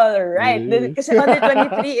 all right. Because under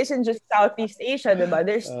 23 isn't just Southeast Asia, diba?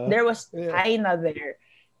 There was China there.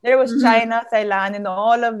 There was China, Thailand, and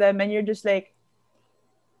all of them. And you're just like,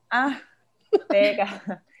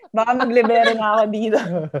 teka, baka maglibero na ako dito.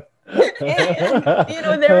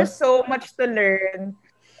 And, there was so much to learn.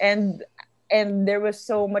 And there was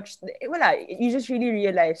so much, you just really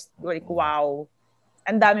realized, like, wow,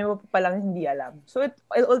 ang dami mo pa palang hindi alam. So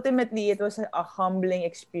ultimately, it was a humbling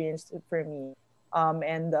experience for me.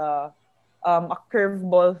 And a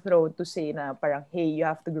curveball throw to say na parang, hey, you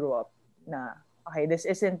have to grow up. Na, okay, this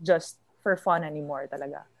isn't just for fun anymore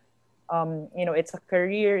talaga. It's a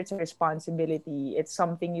career, it's a responsibility, it's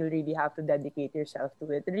something you really have to dedicate yourself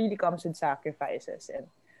to. It really comes with sacrifices.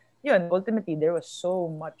 And ultimately, there was so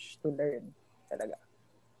much to learn. Talaga.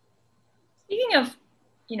 Speaking of,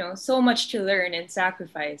 so much to learn and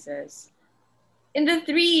sacrifices, in the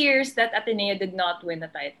 3 years that Ateneo did not win a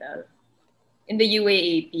title in the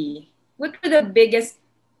UAAP, what were the biggest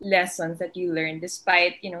lessons that you learned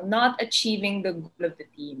despite, not achieving the goal of the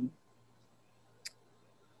team?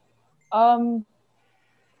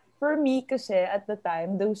 For me, kasi at the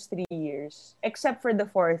time, those 3 years, except for the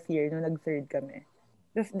 4th year, nung nag-third kami,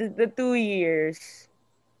 the 2 years,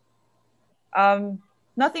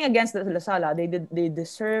 nothing against the Lasala. They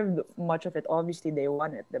deserved much of it. Obviously, they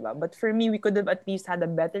won it, diba? But for me, we could have at least had a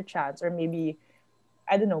better chance, or maybe,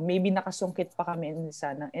 I don't know, maybe nakasungkit pa kami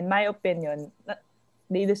sana. In my opinion,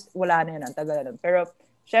 wala na yun, ang tagal na nun. Pero,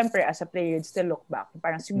 syempre, as a player, you'd still look back.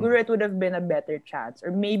 Parang siguro it would have been a better chance,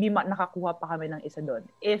 or maybe nakakuha pa kami ng isa doon.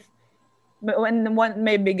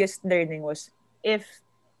 My biggest learning was, if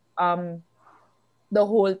the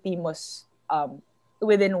whole team was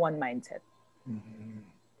within one mindset.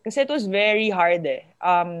 Kasi it was very hard eh.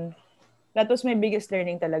 That was my biggest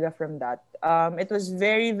learning talaga from that. It was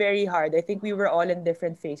very, very hard. I think we were all in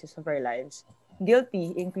different phases of our lives.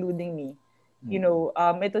 Guilty, including me. You know,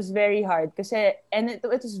 it was very hard. And it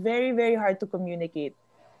was very, very hard to communicate.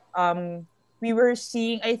 We were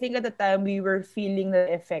seeing, I think at the time, we were feeling the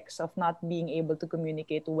effects of not being able to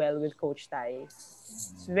communicate well with Coach Tai.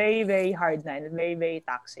 It's very, very hard na and very, very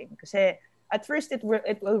taxing. Kasi at first, it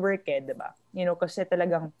will work eh, diba? You know, kasi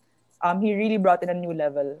talagang, he really brought in a new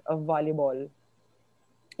level of volleyball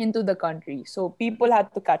into the country. So people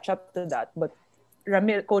had to catch up to that. But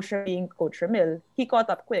being Coach Ramil, he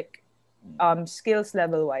caught up quick, skills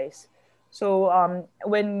level wise. So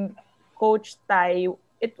when Coach Tai,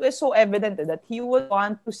 it was so evident that he would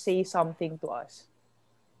want to say something to us,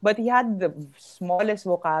 but he had the smallest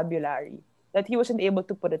vocabulary that he wasn't able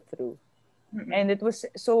to put it through. And it was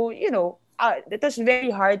so, it was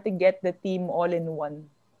very hard to get the team all in one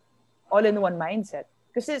mindset.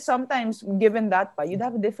 Because sometimes, given that, you'd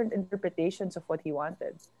have different interpretations of what he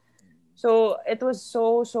wanted. So it was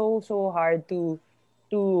so, so, so hard to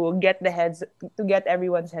get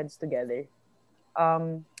everyone's heads together.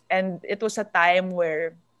 And it was a time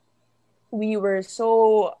where we were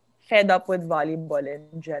so fed up with volleyball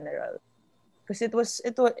in general. Because it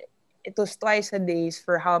was twice a day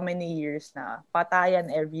for how many years na,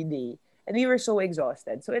 patayan every day. And we were so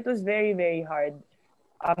exhausted. So it was very, very hard.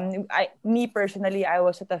 Me personally, I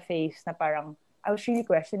was at a phase na parang I was really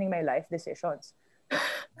questioning my life decisions.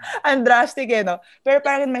 I'm drastic, no? Pero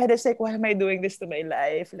parang in my head, it's like, why am I doing this to my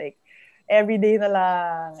life? Like, every day na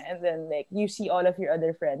lang. And then, like, you see all of your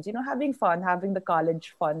other friends, having fun, having the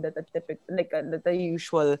college fun that that the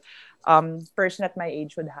usual person at my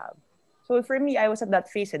age would have. So for me, I was at that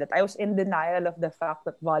phase that I was in denial of the fact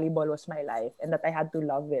that volleyball was my life and that I had to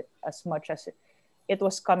love it as much as it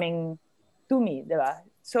was coming to me, diba?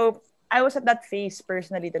 So I was at that phase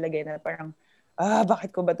personally talaga na parang,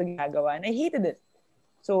 bakit ko ba ito ginagawa? And I hated it.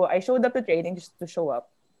 So I showed up to training just to show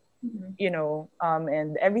up,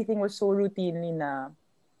 and everything was so routinely na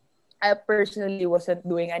I personally wasn't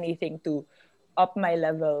doing anything to up my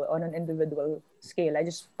level on an individual scale. I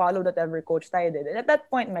just followed whatever Coach Tai did. And at that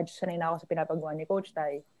point, medyo sanay na ako sa pinapagawa ni Coach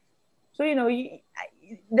Tai. So,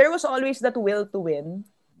 there was always that will to win.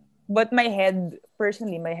 But my head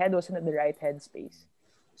wasn't in the right headspace.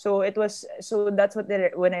 So that's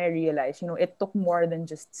when I realized, it took more than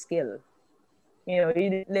just skill. You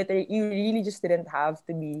really just didn't have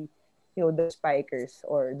to be, the spikers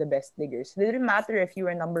or the best diggers. It didn't matter if you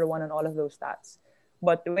were number one on all of those stats.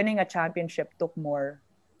 But winning a championship took more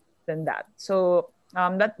than that. So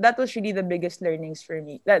that was really the biggest learnings for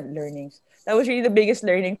me. That was really the biggest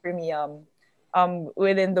learning for me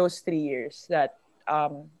within those 3 years. That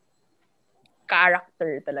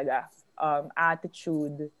character talaga,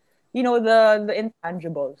 attitude, the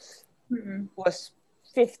intangibles was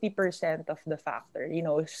 50% of the factor.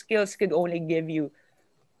 Skills can only get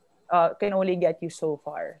you so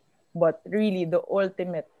far. But really, the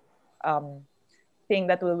ultimate thing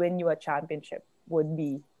that will win you a championship would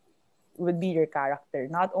be your character,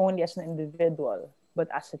 not only as an individual but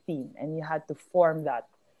as a team, and you had to form that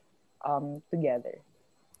together.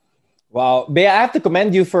 Wow, Bea, I have to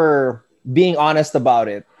commend you for being honest about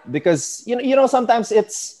it, because sometimes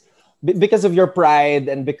it's because of your pride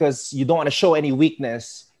and because you don't want to show any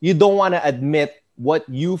weakness. You don't want to admit what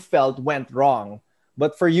you felt went wrong.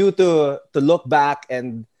 But for you to look back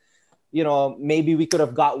and maybe we could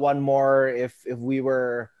have got one more if we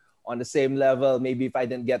were on the same level. Maybe if I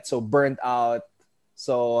didn't get so burnt out.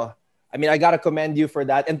 So I mean, I gotta commend you for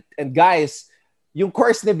that. And guys, yung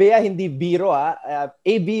course ni Bea hindi biro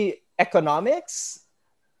AB Economics.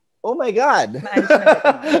 Oh my God.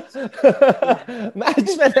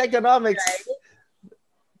 Management Economics.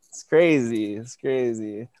 It's crazy.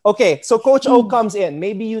 Okay, so Coach O comes in.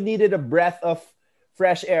 Maybe you needed a breath of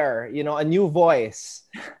fresh air, a new voice.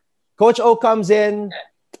 Coach O comes in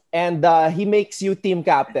and he makes you team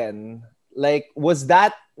captain. Like, was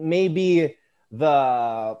that maybe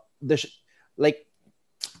like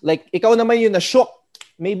ikaw naman yung na-shook?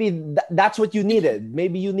 Maybe that's what you needed.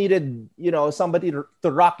 Maybe you needed, somebody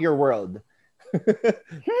to rock your world.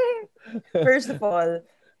 First of all,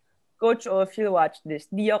 Coach O, if you watch this,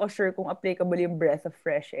 di ako sure kung applicable yung breath of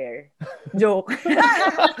fresh air. Joke.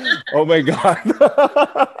 Oh my God.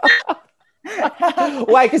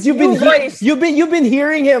 Why? Because you've been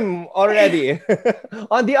hearing him already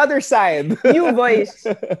on the other side. New voice.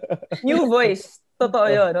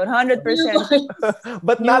 Totoo yun, 100%.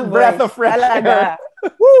 But not breath of fresh air.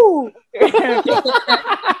 Woo!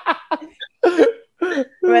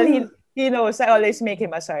 Well, He knows I always make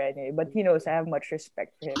him asar anyway, but he knows I have much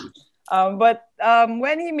respect for him. But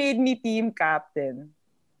when he made me team captain,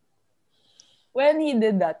 when he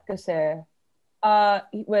did that kasi,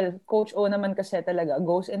 well, Coach O naman kasi talaga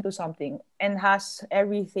goes into something and has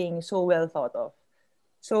everything so well thought of.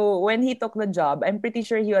 So when he took the job, I'm pretty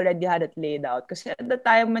sure he already had it laid out. Because at the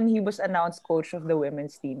time when he was announced coach of the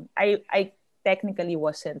women's team, I technically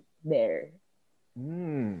wasn't there.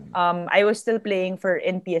 I was still playing for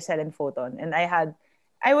NPSL and Photon, and I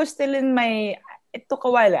was still in my. It took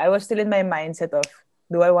a while. I was still in my mindset of,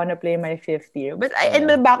 do I want to play my fifth year? But in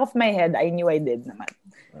the back of my head, I knew I did naman.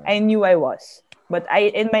 I knew I was. But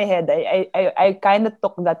in my head, I kind of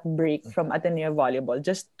took that break from Ateneo volleyball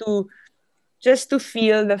just to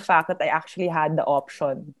feel the fact that I actually had the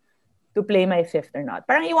option to play my fifth or not.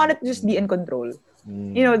 Parang you wanted to just be in control.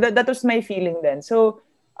 You know, that was my feeling then. So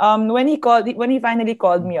when he finally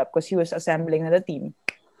called me up because he was assembling the team,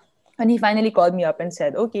 and he finally called me up and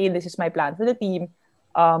said, "Okay, this is my plan for the team.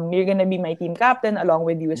 You're gonna be my team captain along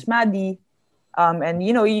with you as Maddie." And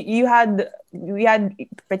you know, we had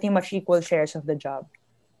pretty much equal shares of the job.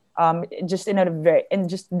 Just in a very and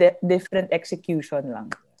just different execution lang.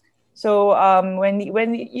 So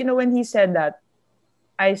when he said that,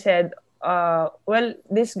 I said, well,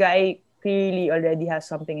 this guy clearly already has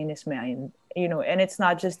something in his mind, you know, and it's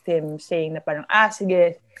not just him saying na parang,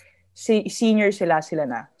 sige, senior sila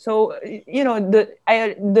na. So, you know,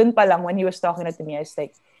 dun pa lang when he was talking to me, I was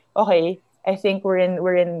like, okay, I think we're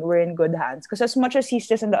in good hands. Because as much as he's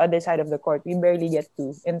just on the other side of the court, we barely get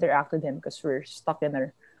to interact with him because we're stuck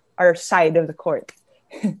in our side of the court.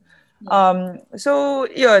 So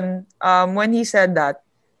yun, when he said that,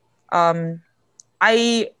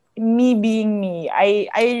 me being me,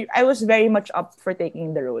 I was very much up for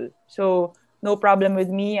taking the role. So no problem with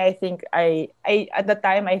me. I think I at the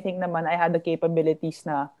time I think naman I had the capabilities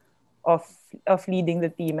na of leading the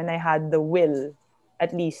team, and I had the will,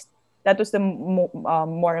 at least. That was the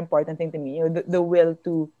more important thing to me. You know, the will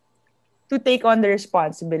to take on the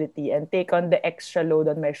responsibility and take on the extra load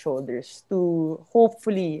on my shoulders to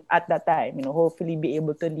hopefully at that time, you know, hopefully be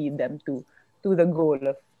able to lead them to the goal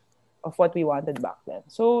of what we wanted back then.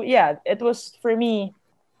 So yeah, it was for me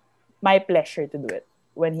my pleasure to do it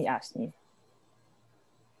when he asked me.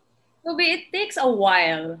 So it takes a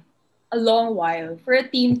while, a long while, for a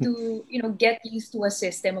team to, get used to a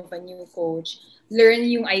system of a new coach, learn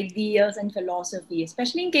yung ideals and philosophy,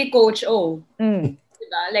 especially in kay Coach O. Diba?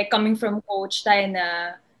 Like coming from Coach tayo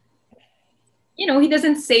na, he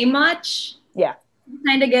doesn't say much. Yeah. You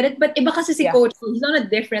kind of get it. But iba kasi si Yeah. Coach O, he's on a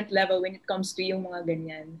different level when it comes to yung mga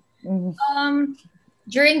ganyan.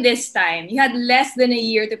 During this time, you had less than a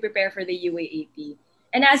year to prepare for the UAAP.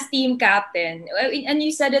 And as team captain, and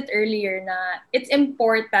you said it earlier na it's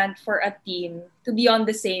important for a team to be on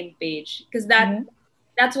the same page because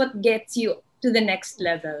that's what gets you to the next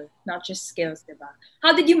level, not just skills, diba?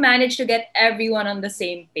 How did you manage to get everyone on the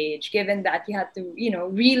same page given that you had to,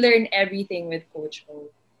 relearn everything with Coach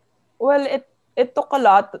O? Well, it took a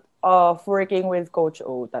lot of working with Coach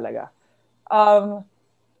O talaga.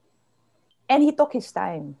 And he took his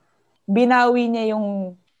time. Binawi niya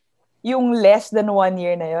yung less than 1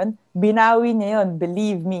 year na yun. Binawi niya yun,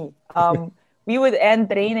 believe me. We would end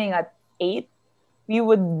training at 8. We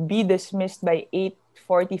would be dismissed by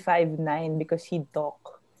 8:45, 9 because he'd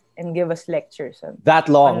talk and give us lectures that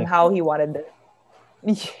long on how he wanted it.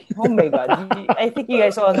 Oh my God. I think you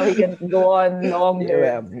guys all know he can go on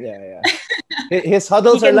longer. Yeah. His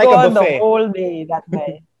huddles he are can like go a on the buffet. whole day that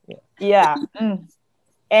day. Yeah.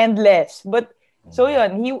 Endless. But so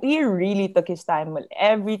yun, he really took his time. Well,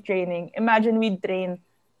 every training, imagine we'd train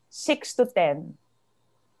 6 to 10.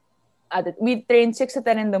 We'd train 6 to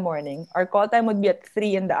 10 in the morning. Our call time would be at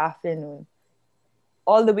 3 in the afternoon.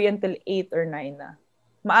 All the way until 8 or 9 na.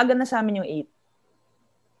 Maaga na sa amin yung 8.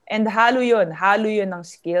 And halo yun ng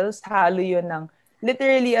skills, halo yun ng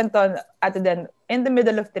literally until then in the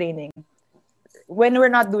middle of training, when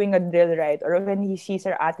we're not doing a drill right or when he sees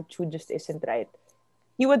our attitude just isn't right,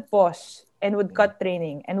 he would pause and would cut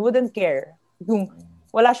training and wouldn't care. Yung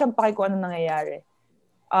wala siyang paki kung ano nangyayari.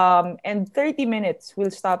 And 30 minutes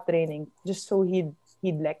we'll stop training just so he'd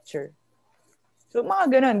lecture. So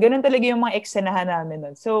mga ganun talaga yung mga eksenahan namin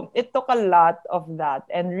nun. So it took a lot of that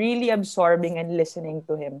and really absorbing and listening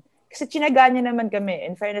to him. Kasi chinaga niya naman kami,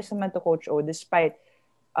 in fairness naman to Coach O, despite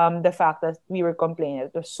the fact that we were complaining.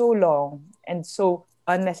 It was so long and so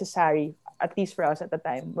unnecessary, at least for us at the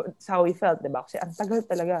time. But it's how we felt, diba? Kasi ang tagal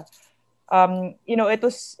talaga.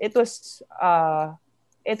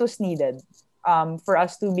 It was needed for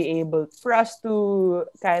us to be able, for us to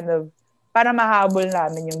kind of para mahabol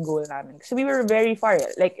namin yung goal namin. Kasi we were very far.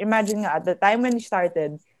 Like, imagine nga, at the time when we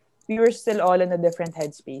started, we were still all in a different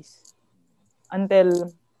headspace.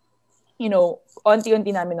 Until,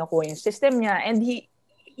 onti-unti namin nakuha yung system niya. And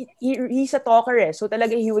he's a talker eh. So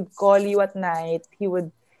talaga he would call you at night. He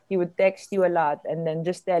would text you a lot and then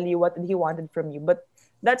just tell you what he wanted from you. But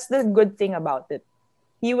that's the good thing about it.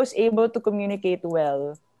 He was able to communicate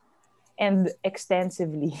well and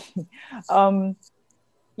extensively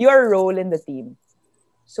your role in the team.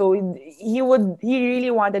 So he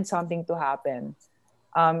really wanted something to happen.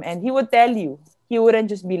 And he would tell you. He wouldn't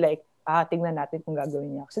just be like, tingnan natin kung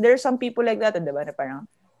gagawin niya. So there are some people like that, diba, na parang,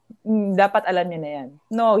 dapat alam niya na yan.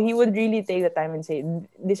 No, he would really take the time and say,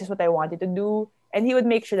 this is what I wanted to do. And he would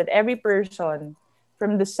make sure that every person,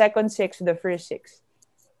 from the second six to the first six,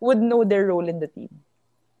 would know their role in the team.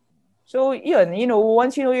 So, yun,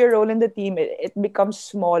 once you know your role in the team, it becomes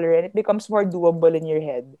smaller and it becomes more doable in your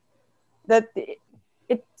head. That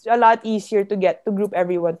it's a lot easier to group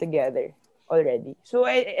everyone together already. So,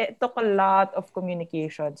 it took a lot of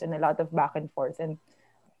communications and a lot of back and forth. And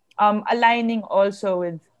aligning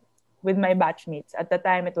also with my batchmates. At the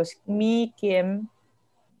time, it was Kim,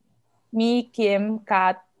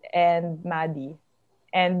 Kat, and Maddie.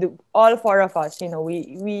 And all four of us,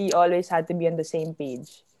 we always had to be on the same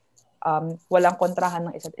page. Walang kontrahan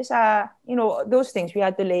ng isa't isa. Those things. We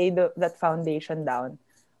had to lay that foundation down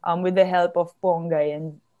with the help of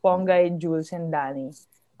Pongay, Jules, and Danny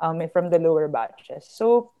from the lower batches.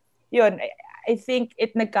 So, yun, I think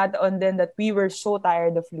it nagkataon din that we were so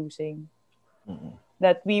tired of losing. Mm-hmm.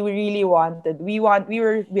 That we really we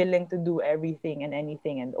were willing to do everything and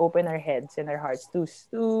anything and open our heads and our hearts to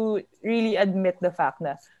really admit the fact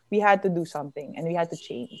that we had to do something and we had to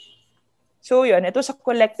change. So yun, it was a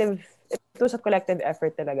collective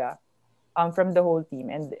effort talaga from the whole team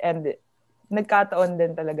and nagkataon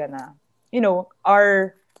din talaga na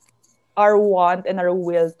our want and our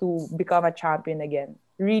will to become a champion again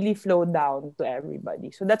really flowed down to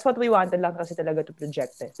everybody. So that's what we wanted lang kasi talaga to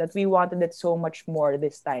project it. That we wanted it so much more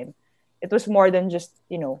this time. It was more than just,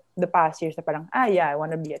 the past years na parang, yeah, I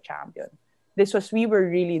want to be a champion. We were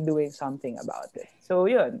really doing something about it. So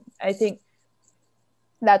yun, I think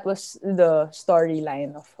that was the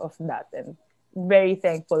storyline of that. And very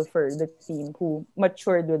thankful for the team who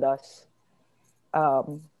matured with us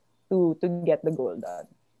to get the goal done.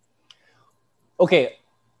 Okay.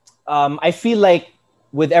 I feel like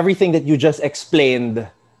with everything that you just explained,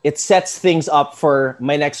 it sets things up for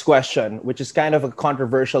my next question, which is kind of a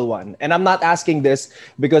controversial one. And I'm not asking this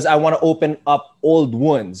because I want to open up old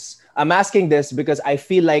wounds. I'm asking this because I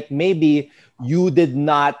feel like maybe you did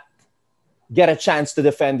not get a chance to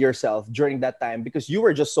defend yourself during that time because you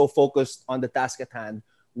were just so focused on the task at hand,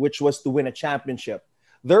 which was to win a championship.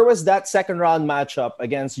 There was that second round matchup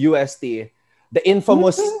against UST, the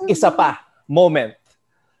infamous isa pa moment.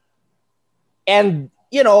 And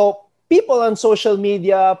people on social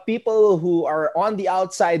media, people who are on the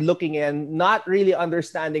outside looking in, not really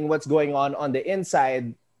understanding what's going on the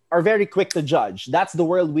inside, are very quick to judge. That's the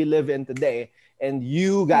world we live in today. And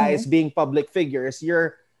you guys being public figures,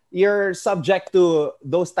 you're subject to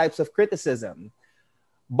those types of criticism.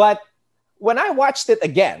 But when I watched it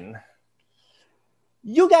again,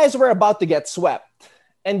 you guys were about to get swept.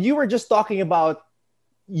 And you were just talking about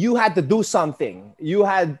you had to do something.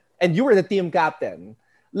 And you were the team captain.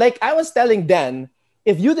 Like I was telling Dan,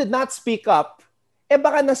 if you did not speak up,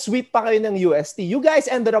 baka na-sweep pa kayo ng UST. You guys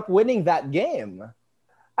ended up winning that game.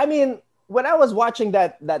 I mean, when I was watching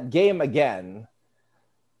that game again,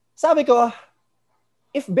 sabi ko,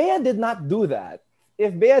 if Bea did not do that,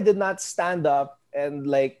 if Bea did not stand up and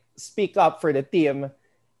speak up for the team,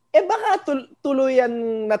 baka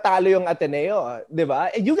tuluyan natalo yung Ateneo, di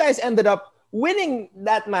ba? You guys ended up winning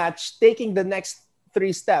that match, taking the next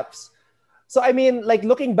 3 steps. So I mean,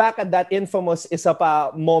 looking back at that infamous isa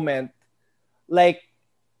pa moment, what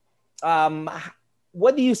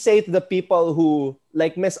do you say to the people who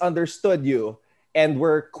misunderstood you and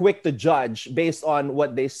were quick to judge based on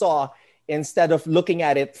what they saw instead of looking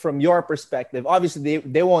at it from your perspective? Obviously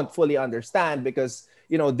they won't fully understand because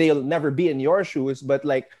they'll never be in your shoes, but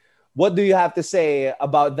what do you have to say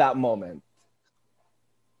about that moment?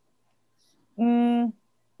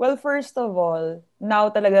 Well, first of all, now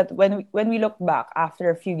talaga, when we look back after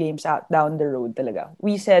a few games out down the road talaga,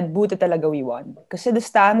 we said, buti talaga we won. Kasi the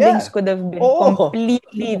standings could have been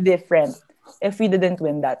completely different if we didn't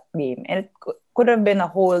win that game. And it could have been a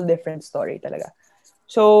whole different story talaga.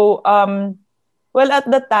 So, well, at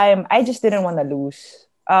the time, I just didn't want to lose.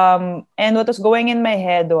 And what was going in my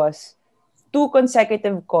head was 2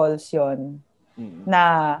 consecutive calls yon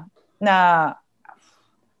na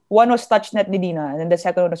one was touch net ni Dina, and then the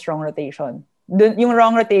second one was wrong rotation. Yung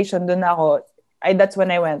wrong rotation, that's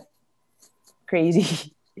when I went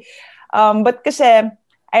crazy. But kasi,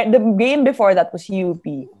 the game before that was UP.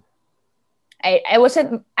 I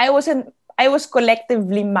was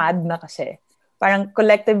collectively mad na kasi. Parang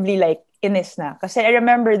collectively like inis na. Kasi I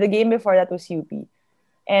remember the game before that was UP.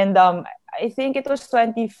 And I think it was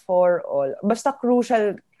 24 all. Basta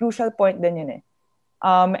crucial point din yun eh.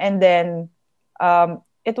 And then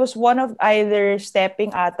it was one of either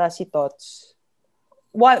stepping ata si Tots.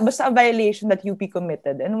 Basta a violation that UP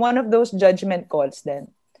committed. And one of those judgment calls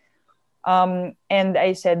then. And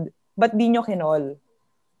I said, ba't di nyo kinol?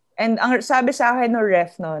 And ang sabi sa akin ng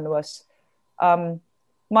ref noon was,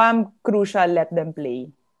 ma'am, crucial, let them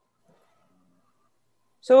play.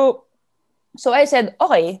 So I said,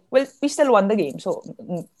 okay, well, we still won the game. So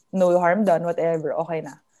no harm done, whatever, okay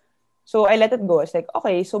na. So I let it go. It's like,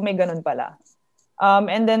 okay, so may ganun pala.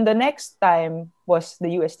 And then the next time was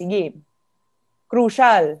the UST game.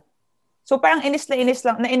 Crucial. So parang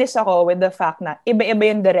nainis ako with the fact na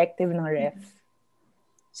iba-iba yung directive ng ref.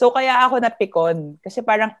 So kaya ako napikon. Kasi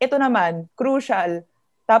parang ito naman, crucial.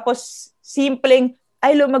 Tapos simpleng,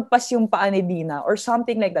 ay lumagpas yung paa ni Dina or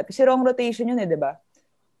something like that. Kasi wrong rotation yun eh, di ba?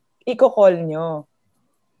 Iko-call nyo.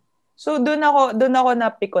 So doon ako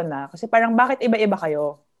napikon na. Kasi parang bakit iba-iba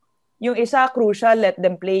kayo? Yung isa crucial, let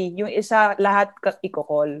them play. Yung isa lahat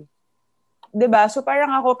iko-call. 'Di ba? So parang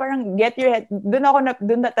get your head. Doon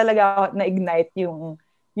na talaga ako na-ignite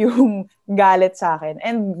yung galit sa akin.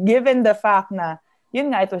 And given the fact na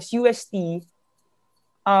yun nga, it was UST,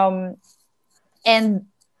 and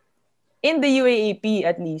in the UAAP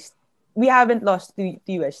at least, we haven't lost to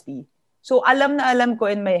UST. So alam ko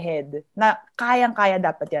in my head na kayang-kaya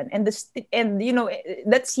dapat yan. And you know,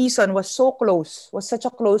 that season was so close, was such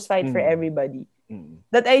a close fight for everybody,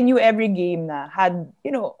 that I knew every game na had,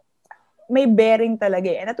 you know, may bearing talaga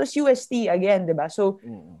eh. And that was UST again, di ba? So,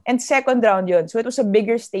 and second round yun. So it was a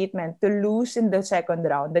bigger statement to lose in the second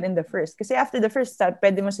round than in the first. Kasi after the first start,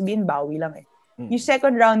 pwede mo sabihin, bawi lang eh. Yung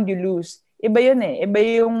second round, you lose. Iba yun eh. Iba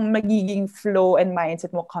yung magiging flow and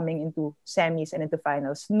mindset mo coming into semis and into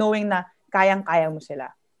finals, knowing na kayang-kaya mo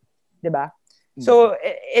sila. Di ba? So,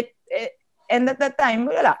 and at that time,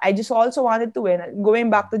 wala. I just also wanted to win. Going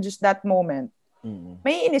back to just that moment,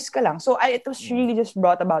 may inis ka lang. So it was really just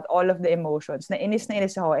brought about all of the emotions. Na inis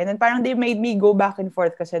ako. And then parang they made me go back and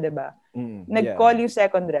forth kasi, diba? Nag-call yung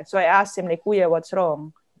second ref. So I asked him, like, Kuya, what's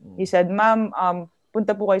wrong? He said, Ma'am,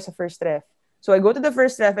 punta po kayo sa first ref. So I go to the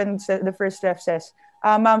first ref and the first ref says,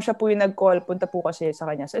 Ma'am, siya po yung nag-call. Punta po kasi sa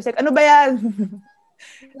kanya. So it's like, ano ba yan?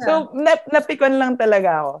 So napikon lang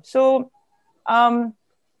talaga ako. So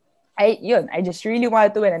I just really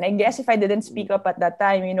wanted to win. And I guess if I didn't speak up at that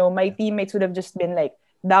time, you know, my teammates would have just been like,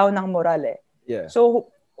 down ng moral eh. Yeah.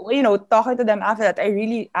 So, you know, talking to them after that, I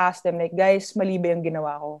really asked them, like, guys, mali ba yung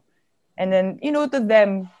ginawa ko? And then, you know, to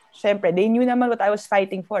them, syempre, they knew naman what I was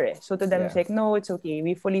fighting for eh. So to them, it's like, no, it's okay.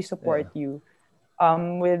 We fully support you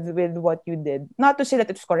with what you did. Not to say that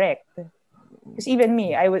it's correct. Because even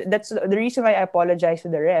me, that's the reason why I apologized to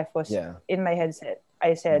the ref was in my headset.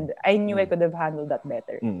 I said, I knew I could have handled that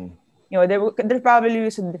better. You know, there probably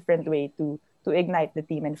was a different way to ignite the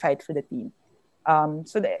team and fight for the team.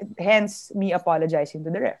 Hence me apologizing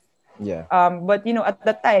to the ref. Yeah. But you know, at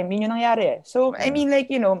that time, yun yung nangyari. So I mean,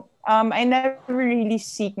 like, you know, I never really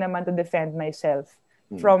seek naman to defend myself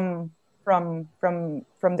from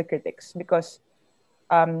the critics because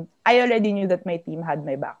I already knew that my team had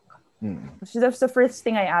my back. So that's the first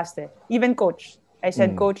thing I asked eh. Even coach. I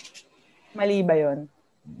said, Coach, mali ba yun?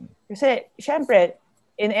 Kasi, syempre,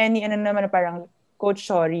 in any, naman parang, Coach,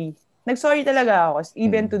 sorry. Nag-sorry talaga ako,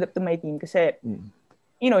 even to my team. Kasi,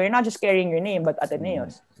 you know, you're not just carrying your name, but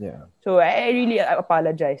Ateneos. Yeah. So, I really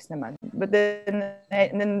apologized naman. But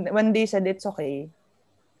then when they said it's okay,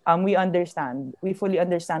 we understand. We fully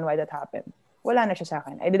understand why that happened. Wala na siya sa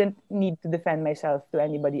akin. I didn't need to defend myself to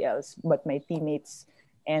anybody else but my teammates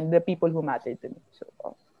and the people who mattered to me. So,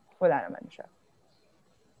 wala naman siya.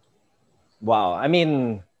 Wow. I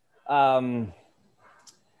mean,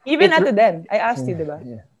 even Ate Den, I asked you, diba?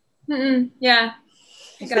 Yeah. Yeah.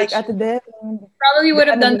 It's like, Ate Den. Probably would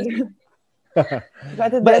have done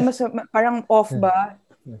Ate Den, parang off ba?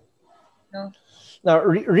 No. Now,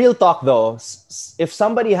 real talk though, if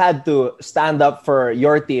somebody had to stand up for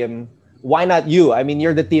your team, why not you? I mean,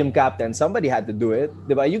 you're the team captain. Somebody had to do it.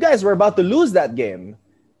 Diba? You guys were about to lose that game.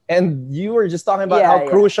 And you were just talking about how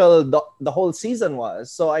crucial the whole season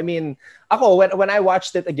was. So, I mean, ako, when I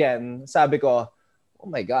watched it again, sabi ko, oh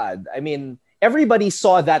my God. I mean, everybody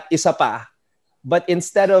saw that isa pa. But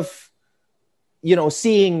instead of, you know,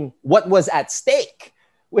 seeing what was at stake,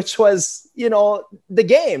 which was, the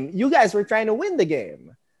game. You guys were trying to win the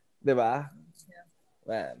game. Diba?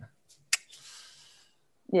 Man.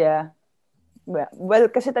 Yeah. Well,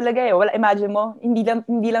 kasi talaga wala, imagine mo, hindi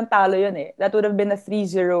lang talo yun eh. That would have been a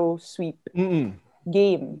 3-0 sweep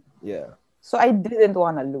game. Yeah. So I didn't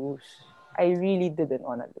want to lose. I really didn't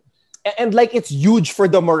want to lose. And like, it's huge for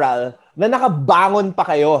the morale na nakabangon pa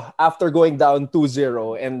kayo after going down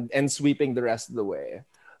 2-0 and sweeping the rest of the way.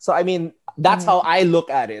 So, I mean, that's how I look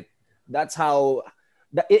at it. That's how,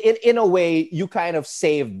 in a way, you kind of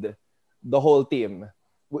saved the whole team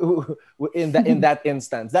in that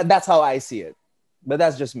instance. That's how I see it. But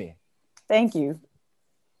that's just me. Thank you.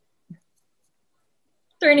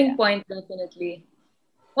 Turning point, definitely.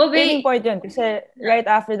 Well, Turning point yun kasi right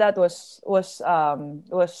after that was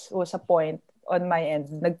a point on my end.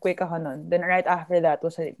 Nag-quick ako nun. Then right after that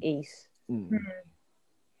was an ace.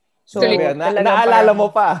 So naalala mo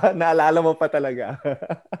pa. Naalala mo pa talaga.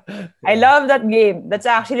 I love that game. That's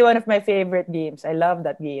actually one of my favorite games. I love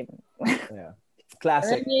that game. Yeah.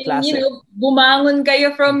 Classic. I mean, classic. bumangon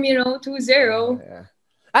kayo from, 2-0. Yeah.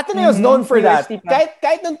 Ateneo is known for that.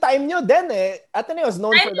 Kahit nung time nyo din Ateneo is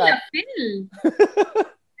known for that.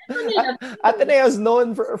 Ateneo is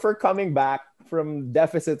known for coming back from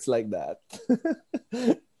deficits like that.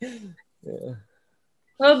 Yeah.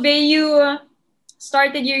 Well, Bea, you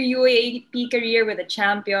started your UAAP career with a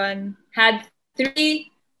champion, had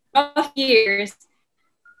 3 rough years,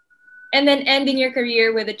 and then ending your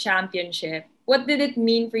career with a championship. What did it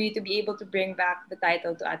mean for you to be able to bring back the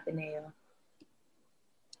title to Ateneo?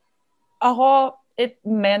 Ako, it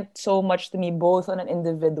meant so much to me both on an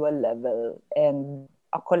individual level and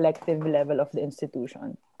a collective level of the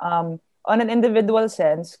institution. On an individual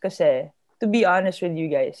sense, kasi, to be honest with you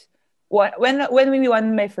guys, when we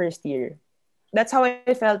won my first year, that's how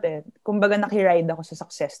I felt eh. Kumbaga nakiride ako sa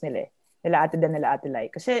success nila eh. Nila Ate Dan, nila Ate Lai.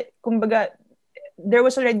 Kasi, kumbaga, there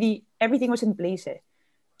was already, everything was in place eh.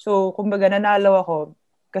 So, kumbaga, nanalo ako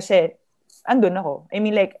kasi andun ako. I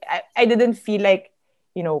mean, like, I didn't feel like,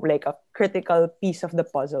 like a critical piece of the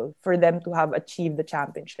puzzle for them to have achieved the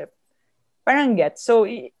championship. Parang get. So,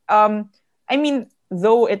 I mean,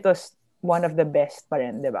 though it was one of the best pa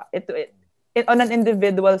rin, diba? It on an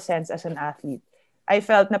individual sense as an athlete, I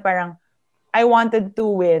felt na parang I wanted to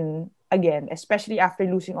win again, especially after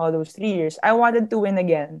losing all those 3 years. I wanted to win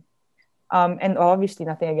again. And obviously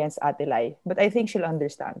nothing against Ate Lai, but I think she'll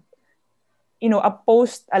understand. A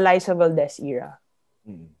post-Eliza Valdez era.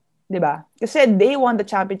 Diba? Kasi they won the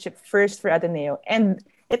championship first for Ateneo and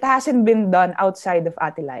it hasn't been done outside of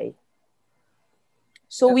Ate Lai.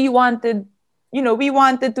 So we wanted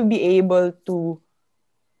to be able to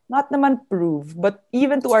not naman prove, but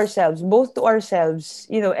even to ourselves, both to ourselves,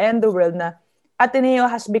 and the world na Ateneo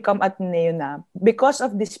has become Ateneo na because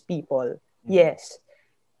of these people. Yes.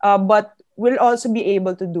 But we'll also be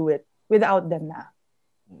able to do it without them na.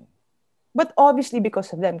 But obviously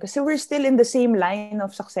because of them. Kasi we're still in the same line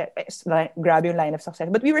of success. Grab yung line of success.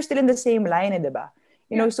 But we were still in the same line, diba?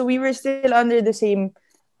 So we were still under the same,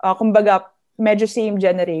 kumbaga, medyo same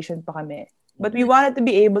generation pa kami. But we wanted to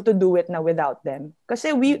be able to do it now without them.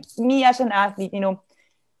 Kasi me as an athlete,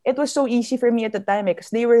 it was so easy for me at the time because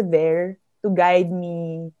they were there to guide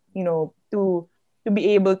me, to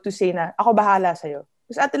be able to say na, ako bahala sa'yo.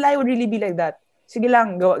 Because Ate Lai would really be like that. Sige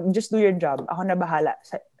lang, go, just do your job. Ako na bahala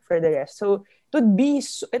for the rest. So,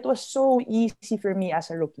 it was so easy for me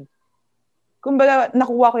as a rookie. Kumbaga,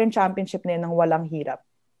 nakuha ko yung championship na yun ng walang hirap.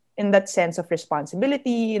 In that sense of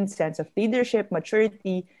responsibility, in sense of leadership,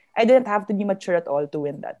 maturity, I didn't have to be mature at all to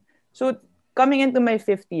win that. So, coming into my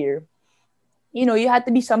 5th year, you had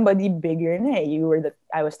to be somebody bigger na eh.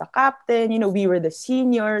 I was the captain, we were the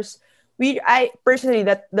seniors. I personally,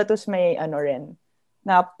 that was my rin.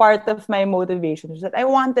 Na part of my motivation was that I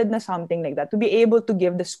wanted na something like that, to be able to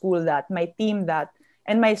give the school that, my team that,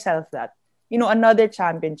 and myself that, another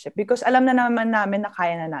championship. Because alam na naman namin na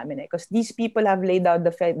kaya na namin eh. Because these people have laid out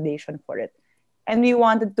the foundation for it. And we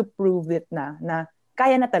wanted to prove it na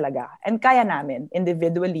kaya na talaga. And kaya namin,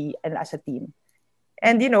 individually and as a team.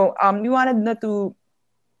 And, we wanted na to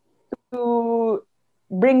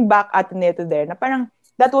bring back Ateneo to there na parang,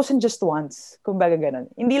 that wasn't just once, kumbaga ganun.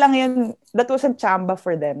 Hindi lang yun, that wasn't chamba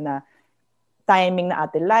for them na timing na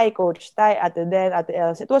Ate Lai, Coach Tai, Ate Den, Ate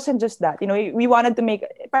Els. It wasn't just that. We wanted to make,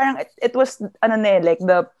 parang it was, like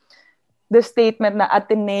the statement na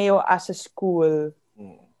Ateneo as a school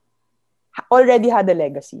already had a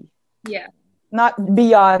legacy. Yeah. Not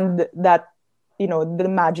beyond that, the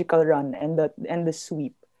magical run and the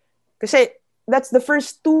sweep. Kasi that's the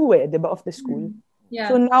first 2 diba, of the school. Yeah.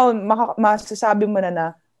 So now, masasabi mo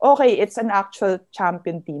na okay, it's an actual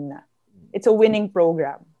champion team na. it's a winning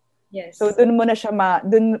program. Yes. So dun mo na siya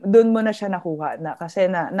dun mo na siya nakuha na kasi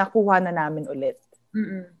nakuha na namin ulit.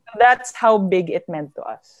 Mm-mm. That's how big it meant to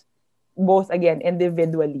us, both again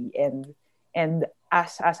individually and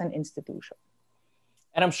as an institution.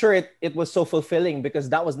 And I'm sure it was so fulfilling because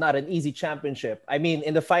that was not an easy championship. I mean,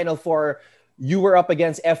 in the Final Four, you were up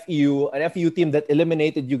against FEU, an FEU team that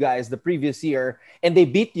eliminated you guys the previous year, and they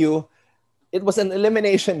beat you. It was an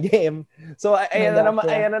elimination game. So, ayan na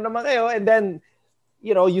naman, ayan na naman kayo. And then,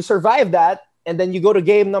 you survive that, and then you go to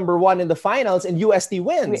game number 1 in the finals, and UST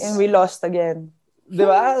wins. And we lost again.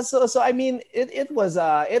 Diba? So I mean, it was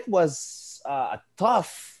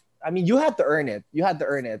tough. I mean, you had to earn it. You had to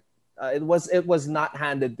earn it. It was not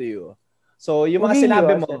handed to you. So yung mga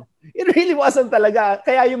sinabi mo, it really wasn't talaga.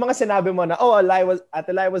 Kaya yung mga sinabi mo na,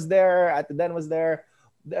 Ate Lai was there, Ate Den was there.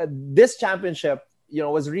 This championship,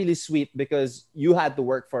 was really sweet because you had to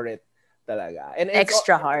work for it talaga. And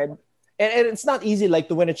extra hard. And it's not easy like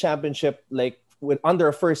to win a championship like under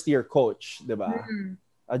a first year coach, diba? Mm-hmm.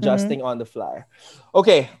 Adjusting on the fly.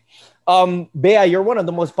 Okay. Bea, you're one of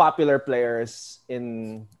the most popular players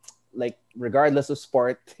in, like, regardless of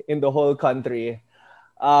sport, in the whole country.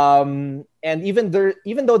 And even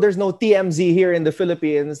though there's no TMZ here in the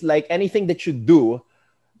Philippines, like anything that you do,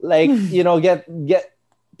 like, get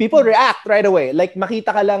people react right away. Like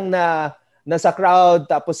makita ka lang na nasa crowd,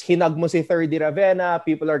 tapos hinag mo si 30 Ravenna,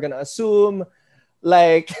 people are gonna assume,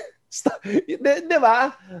 like,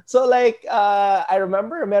 diba? So like, I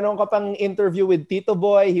remember meron ka pang interview with Tito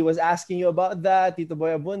Boy. He was asking you about that, Tito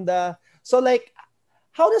Boy Abunda. So like,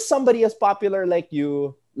 how does somebody as popular like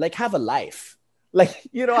you like have a life? Like,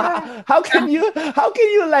 how can you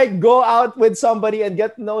like go out with somebody and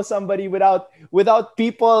get to know somebody without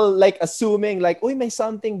people like assuming like, uy, may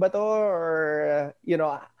something ba to? Or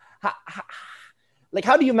like,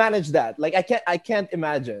 how do you manage that? Like, I can't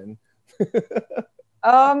imagine.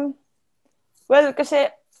 Well, kasi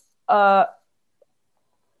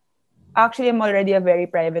actually I'm already a very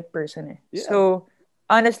private person. Yeah. So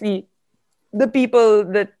honestly, the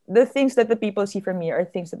things that the people see from me are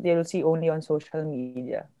things that they'll see only on social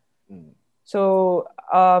media. So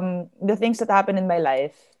the things that happen in my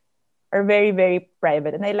life are very, very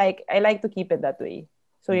private, and I like to keep it that way.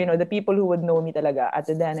 So the people who would know me talaga at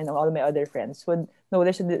the den and all my other friends would know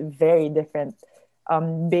there's a very different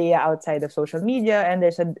Bea outside of social media, and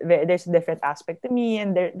there's a different aspect to me,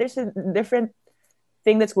 and there's a different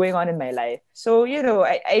thing that's going on in my life. So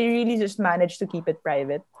I really just managed to keep it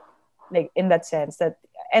private, like in that sense that,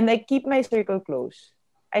 and I keep my circle close.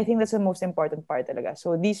 I think that's the most important part talaga.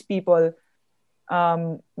 So these people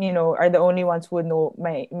are the only ones who would know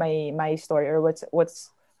my story, or what's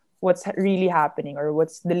really happening, or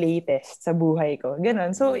what's the latest sa buhay ko.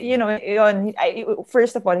 Ganon. So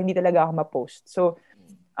first of all, hindi talaga ako ma-post. So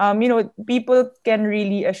people can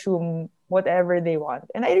really assume whatever they want,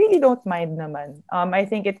 and I really don't mind naman. I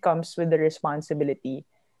think it comes with the responsibility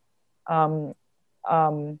of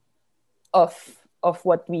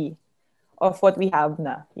what we have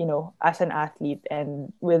na, as an athlete,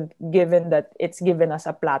 and given that it's given us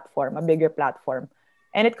a platform, a bigger platform,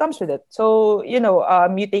 and it comes with it. So you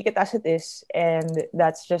take it as it is, and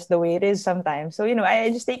that's just the way it is sometimes. So I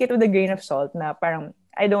just take it with a grain of salt na parang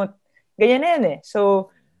I don't ganyan na yan eh. So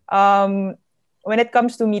when it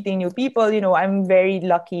comes to meeting new people, I'm very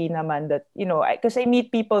lucky naman that because I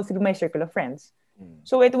meet people through my circle of friends.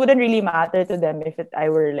 So it wouldn't really matter to them if I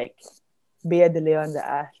were like Bea De Leon, the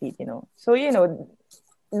athlete, So,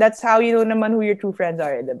 that's how you know naman who your true friends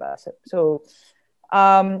are, diba? So,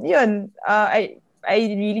 I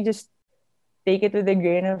really just take it with a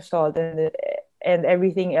grain of salt and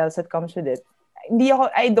everything else that comes with it.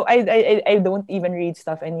 I don't even read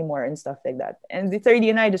stuff anymore and stuff like that. And the 30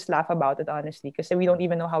 and I just laugh about it, honestly, because we don't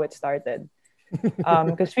even know how it started.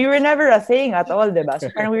 Because we were never a thing at all, diba? So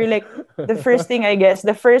parang we were like, the first thing, I guess,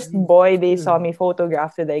 the first boy they saw me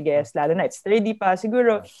photographed with, I guess, lalo na, it's 30 pa,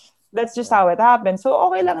 siguro, that's just how it happened. So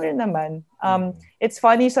okay lang rin naman. It's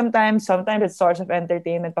funny sometimes it's source of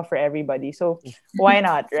entertainment pa for everybody. So why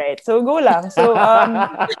not, right? So go lang. So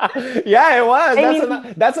yeah, it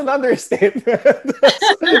was. That's an understatement.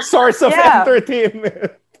 Source of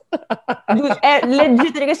entertainment. Dude,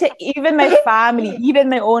 legit, kasi even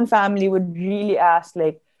my own family would really ask,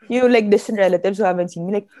 like, like distant relatives who haven't seen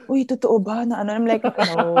me, like, uy, totoo ba na ano? I'm like,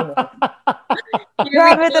 no.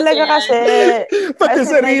 Grabe talaga kasi. Pati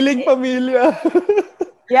sariling pamilya.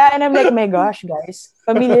 Yeah, and I'm like, my gosh, guys,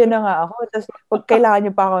 pamilya na nga ako. Tapos, pag kailangan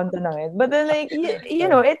nyo pa akong tanongin. But then, like,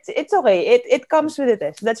 it's okay. It comes with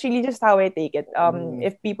it. That's really just how I take it.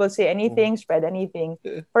 If people say anything, spread anything,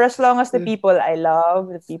 for as long as the people I love,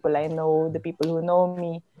 the people I know, the people who know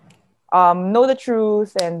me, know the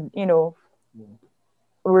truth, and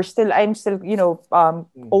I'm still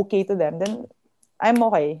okay to them, then I'm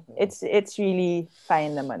okay. It's really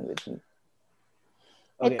fine naman with me.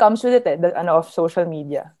 It Okay. comes with it, the of social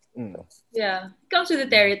media. Mm. Yeah. Comes with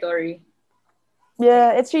the territory.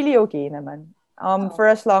 Yeah, it's really okay naman. Oh. For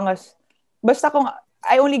as long as basta kung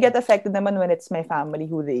I only get affected naman when it's my family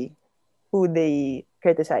who they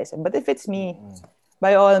criticize. But if it's me,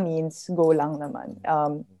 by all means, go lang naman.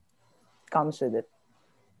 Comes with it.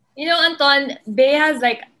 You know, Anton, Bea has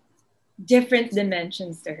like different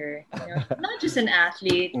dimensions to her. You know, she's not just an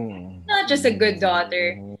athlete, Mm. not just a good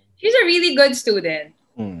daughter. She's a really good student.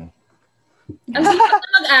 Mm. Ang sipag na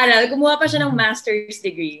mag-aral, kumuha pa siya ng master's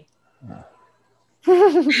degree.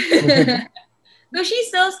 Though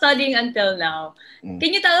she's still studying until now.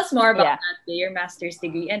 Can you tell us more about Yeah. that, your master's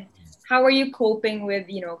degree, and how are you coping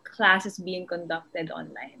with, classes being conducted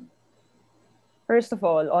online? First of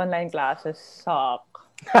all, online classes suck.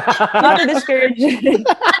 Not to discourage,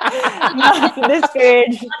 not to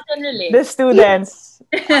discourage I can the relate. students.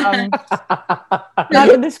 Not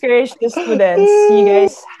to discourage the students. You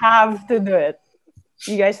guys have to do it.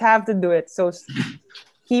 You guys have to do it. So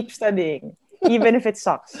keep studying, even if it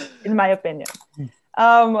sucks, in my opinion.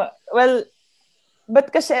 Well,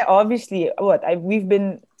 but kasi obviously, I've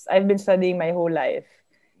been studying my whole life,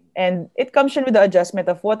 and it comes in with the adjustment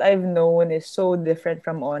of what I've known is so different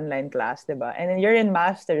from online class, diba? And then you're in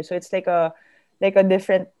master, so it's like a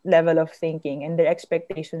different level of thinking, and their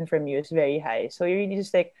expectation from you is very high. So you're really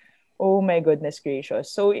just like, oh my goodness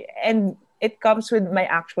gracious. So and it comes with my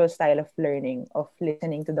actual style of learning, of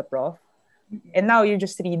listening to the prof, and now you're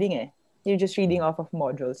just reading it. You're just reading off of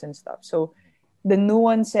modules and stuff. So the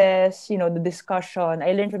nuances, the discussion,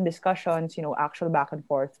 I learned from discussions, actual back and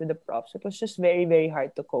forth with the props. It was just very, very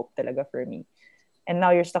hard to cope talaga for me. And now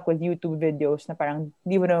you're stuck with YouTube videos na parang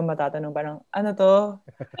di mo naman matatanong parang, ano to?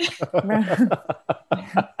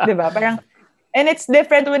 Diba? Parang, and it's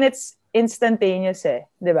different when it's instantaneous eh.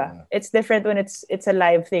 Diba? It's different when it's a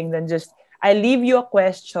live thing than just, I leave you a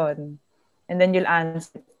question and then you'll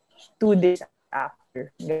answer 2 days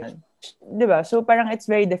after. Ganun. Diba? So parang it's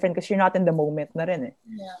very different because you're not in the moment na rin eh.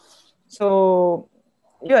 Yeah. So,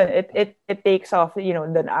 yun, it takes off,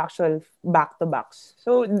 the actual back-to-backs.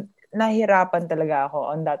 So, nahirapan talaga ako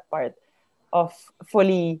on that part of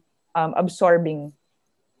fully absorbing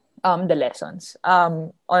the lessons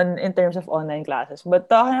on in terms of online classes. But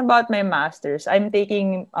talking about my masters, I'm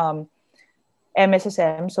taking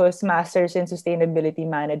MSSM, so it's Masters in Sustainability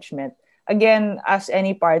Management. Again, as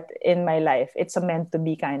any part in my life, it's a meant to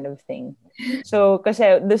be kind of thing. So,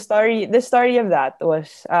 kasi the story of that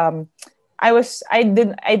was, I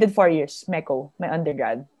did 4 years MECO, my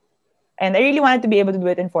undergrad, and I really wanted to be able to do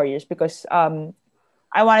it in 4 years because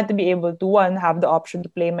I wanted to be able to, one, have the option to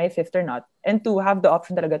play my fifth or not, and two, have the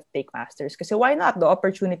option talaga to take masters. Kasi why not? The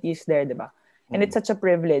opportunity is there, diba? And it's such a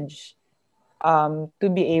privilege to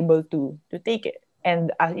be able to take it.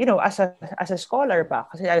 And as a scholar pa,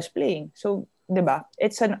 kasi I was playing. So, 'di ba?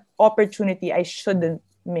 It's an opportunity I shouldn't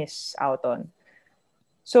miss out on.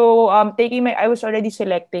 So, I was already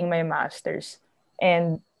selecting my masters,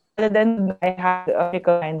 and rather than I had a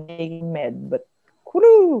fickle mind taking med, but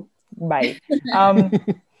kuru, bye.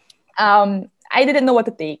 I didn't know what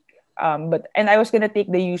to take. And I was gonna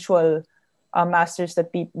take the usual masters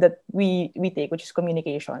that we take, which is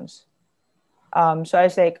communications. So I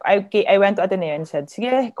was like, I went to Ateneo and said,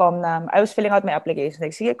 sige, com na. I was filling out my application.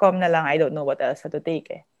 Like, sige, com na lang. I don't know what else to take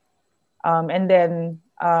eh. And then,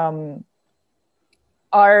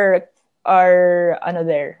 our ano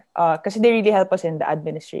there, kasi they really help us in the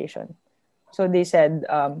administration. So they said,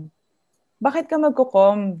 bakit ka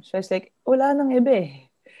magko-com? So I was like, wala nang iba eh.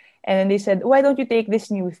 And then they said, why don't you take this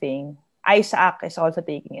new thing? ISAC is also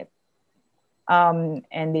taking it.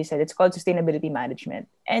 And they said it's called sustainability management.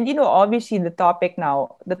 And obviously the topic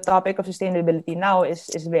of sustainability now is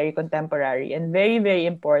very contemporary and very, very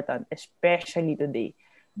important, especially today.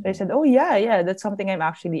 So I said, oh yeah, that's something I'm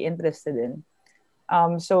actually interested in.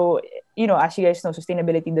 So as you guys know,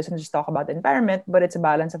 sustainability doesn't just talk about the environment, but it's a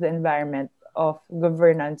balance of the environment, of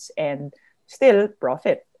governance, and still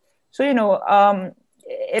profit. So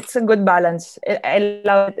it's a good balance. I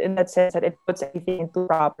love it in that sense that it puts everything into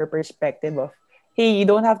proper perspective of, hey, you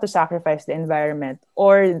don't have to sacrifice the environment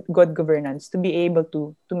or good governance to be able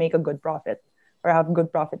to make a good profit or have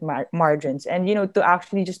good profit margins. And to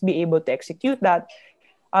actually just be able to execute that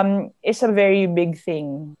is a very big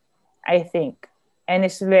thing, I think, and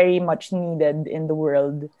it's very much needed in the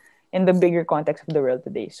world, in the bigger context of the world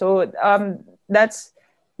today. So that's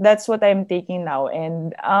that's what I'm taking now.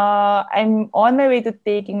 And I'm on my way to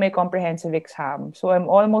taking my comprehensive exam. So I'm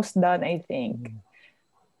almost done, I think.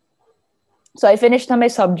 So I finished na my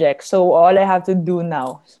subject. So all I have to do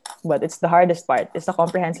now, but it's the hardest part, is the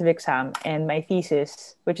comprehensive exam and my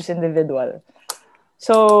thesis, which is individual.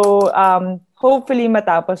 So hopefully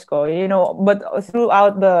matapos ko, but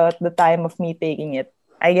throughout the time of me taking it,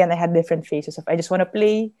 again, I had different phases of I just want to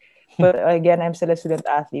play, but again, I'm still a student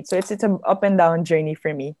athlete. So it's an up and down journey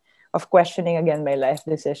for me of questioning again my life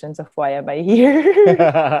decisions of why am I here.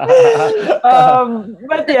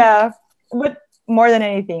 But yeah, but more than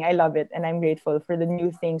anything, I love it and I'm grateful for the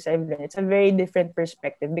new things I've learned. It's a very different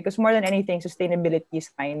perspective because more than anything, sustainability is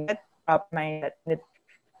mindset, proper mindset.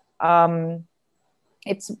 Um,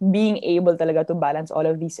 it's being able talaga to balance all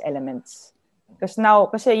of these elements. Because now,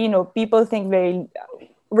 kasi, people think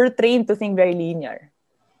we're trained to think very linear.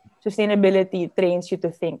 Sustainability trains you to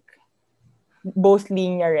think both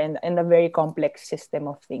linear and a very complex system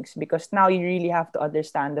of things because now you really have to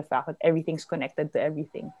understand the fact that everything's connected to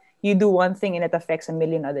everything. You do one thing and it affects a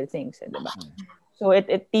million other things. Diba? So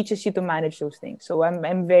it teaches you to manage those things. So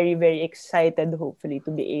I'm very, very excited, hopefully,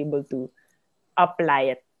 to be able to apply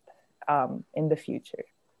it in the future.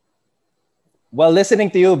 Well,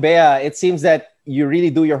 listening to you, Bea, it seems that you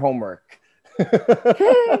really do your homework.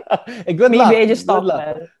 And good Maybe luck. I just Good talk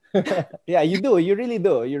luck. well. Yeah, you do. You really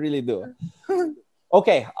do. You really do.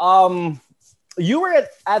 Okay. You were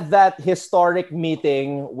at that historic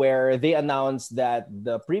meeting where they announced that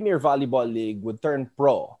the Premier Volleyball League would turn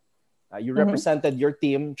pro. You represented your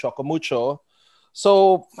team, Chocomucho.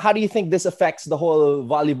 So, how do you think this affects the whole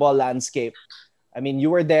volleyball landscape? I mean, you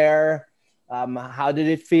were there. How did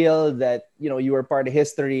it feel that you were part of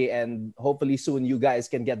history, and hopefully soon you guys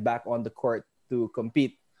can get back on the court to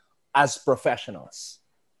compete as professionals?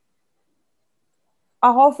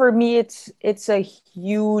 For me, it's a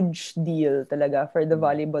huge deal talaga for the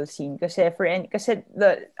volleyball scene. Kasi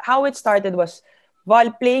how it started was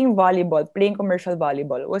playing volleyball, playing commercial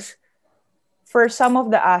volleyball was for some of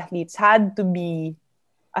the athletes had to be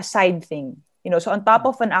a side thing. So on top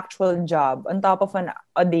of an actual job, on top of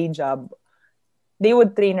a day job, they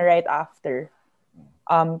would train right after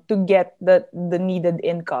to get the needed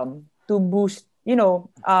income to boost, to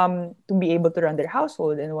be able to run their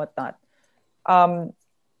household and whatnot.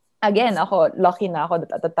 Again, lucky na ako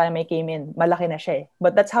that at the time I came in, malaki na siya.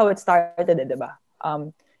 But that's how it started, diba?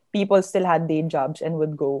 People still had day jobs and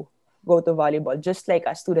would go to volleyball, just like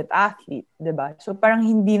a student athlete, diba? So parang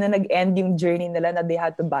hindi na nag-end yung journey nila na they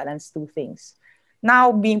had to balance two things.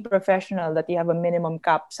 Now, being professional, that you have a minimum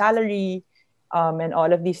cap salary, and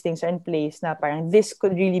all of these things are in place na parang this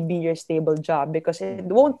could really be your stable job because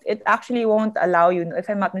it actually won't allow you, if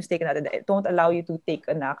I'm not mistaken, it won't allow you to take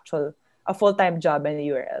a full-time job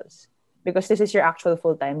anywhere else because this is your actual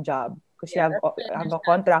full-time job because you have a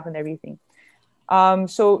contract and everything.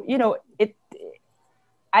 So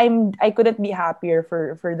I couldn't be happier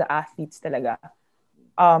for the athletes talaga.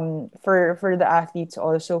 For the athletes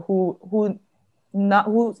also who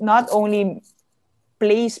not only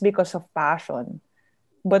plays because of passion,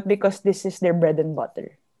 but because this is their bread and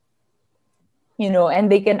butter.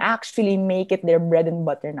 And they can actually make it their bread and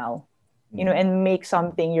butter now. And make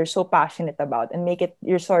something you're so passionate about and make it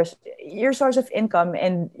your source of income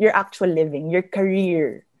and your actual living, your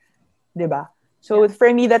career. Diba? So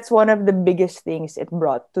for me, that's one of the biggest things it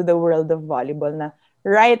brought to the world of volleyball na,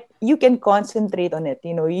 right, you can concentrate on it.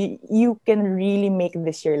 You can really make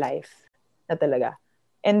this your life na talaga.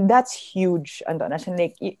 And that's huge, Anton. As in,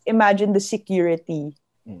 like, imagine the security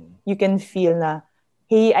you can feel na,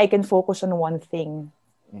 hey, I can focus on one thing.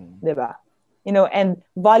 Diba? And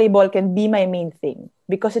volleyball can be my main thing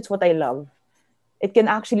because it's what I love. It can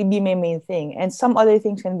actually be my main thing. And some other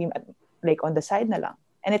things can be like on the side na lang.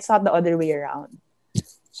 And it's not the other way around.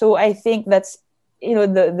 So I think that's,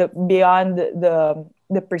 the beyond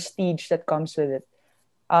the prestige that comes with it.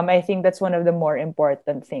 I think that's one of the more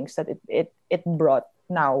important things that it brought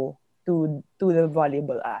now to the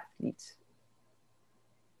volleyball athletes.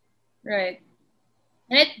 Right.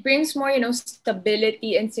 And it brings more,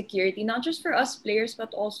 stability and security, not just for us players,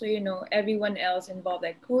 but also, everyone else involved,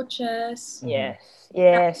 like coaches.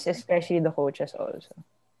 Yes, especially the coaches also.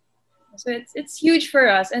 So it's huge for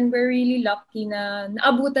us, and we're really lucky na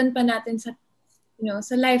naabutan pa natin sa,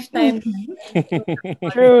 sa lifetime.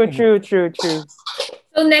 True.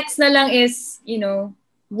 So next na lang is,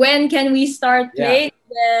 when can we start playing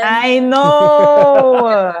again? I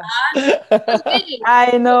know.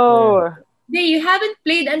 I know. Bea, you haven't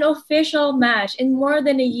played an official match in more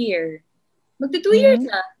than a year. Magto 2 years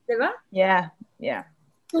na, di ba? Yeah.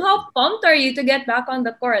 So how pumped are you to get back on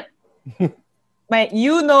the court?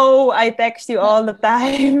 I text you all the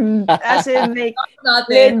time. As in, like,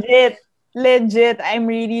 Nothing. legit. I'm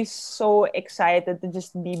really so excited to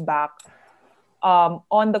just be back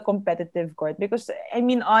on the competitive court, because I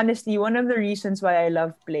mean, honestly, one of the reasons why I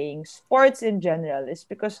love playing sports in general is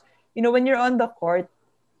because, when you're on the court,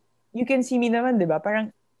 you can see me naman, 'di ba?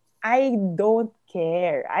 Parang I don't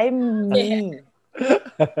care. I'm Yeah. me.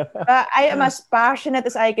 I am as passionate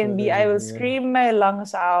as I can be. I will scream my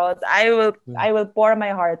lungs out. I will pour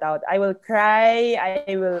my heart out. I will cry.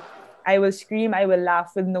 I will scream. I will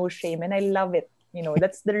laugh with no shame, and I love it.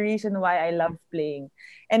 That's the reason why I love playing.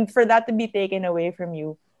 And for that to be taken away from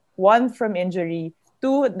you, one, from injury,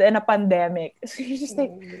 two, then a pandemic. So you're just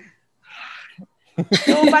like,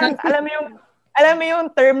 so parang alam mo yung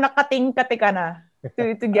term na kating-kati ka na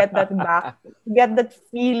to get that back, to get that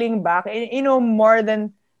feeling back. More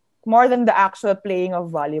than the actual playing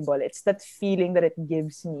of volleyball, it's that feeling that it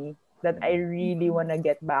gives me that I really want to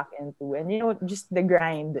get back into. And just the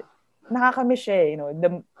grind. Nakakamiss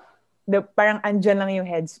siya, the parang andyan lang yung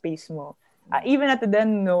headspace mo. Even at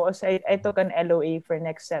then, no, as I took an LOA for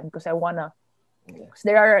next sem because I wanna. Cause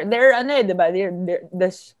there are ano eh, diba?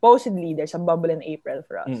 There's supposedly there's a bubble in April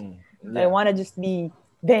for us. I wanna just be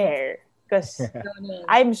there because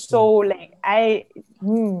I'm so like I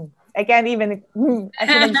can't even.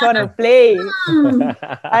 I just want to play.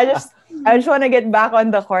 I just want to get back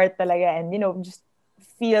on the court talaga, and just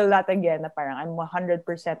feel that again. Na parang I'm 100%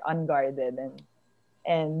 unguarded,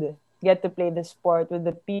 and get to play the sport with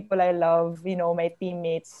the people I love. My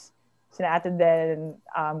teammates, sina Ate Del,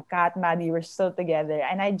 Kat, Maddie, we're still together,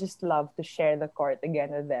 and I just love to share the court again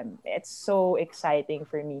with them. It's so exciting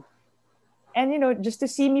for me, and just to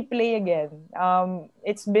see me play again.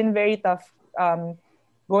 It's been very tough.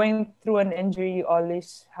 Going through an injury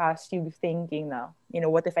always has you thinking now.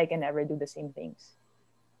 What if I can ever do the same things?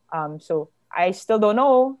 So I still don't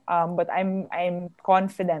know. But I'm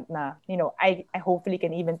confident na. I hopefully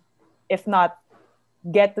can even, if not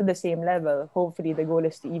get to the same level. Hopefully the goal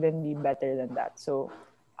is to even be better than that. So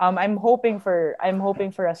I'm hoping for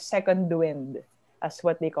a second wind, as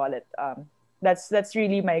what they call it. That's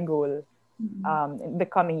really my goal in the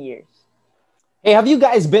coming years. Hey, have you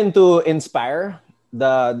guys been to Inspire,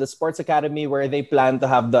 the sports academy where they plan to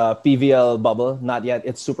have the PVL bubble? Not yet.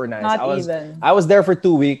 It's super nice. Not even. I was there for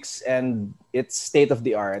 2 weeks and it's state of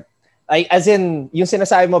the art. As in, yung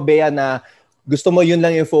sinasabi mo, Bea, na gusto mo yun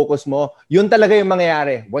lang yung focus mo, yun talaga yung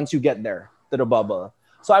mangyayari once you get there to the bubble.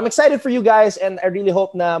 So I'm excited for you guys and I really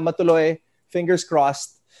hope na matuloy. Fingers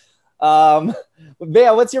crossed. Bea,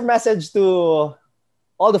 what's your message to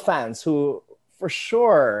all the fans who, for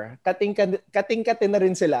sure, kating-kati na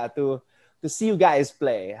rin sila to see you guys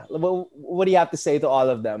play? What do you have to say to all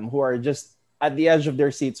of them who are just at the edge of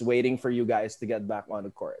their seats waiting for you guys to get back on the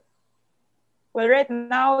court? Well, right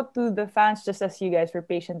now, to the fans, just as you guys were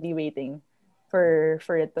patiently waiting for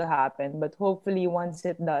it to happen. But hopefully, once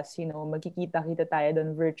it does, magkikita-kita tayo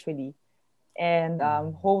dun virtually. And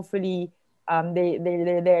hopefully,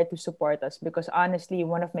 they're there to support us. Because honestly,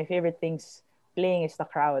 one of my favorite things playing is the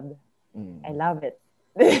crowd. I love it.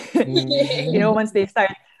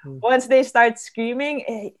 Once they start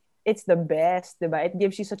screaming, it's the best, diba? It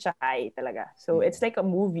gives you such a high talaga. So it's like a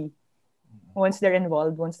movie. Once they're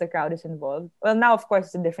involved, once the crowd is involved. Well, now of course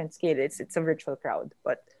it's a different scale. It's a virtual crowd,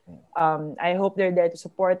 but I hope they're there to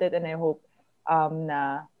support it, and I hope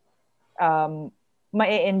na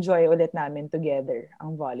ma-enjoy ulit namin together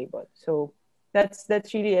ang volleyball. So that's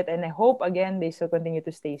really it, and I hope again they still continue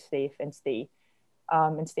to stay safe and stay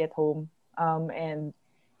at home, and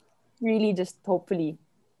really just hopefully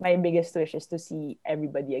my biggest wish is to see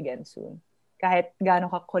everybody again soon. Kahit gaano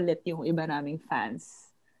kakulit yung iba naming fans.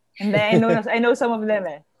 And then I know some of them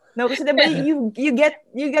eh. No, kasi diba you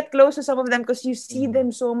get close to some of them because you see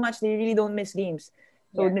them so much. They really don't miss games.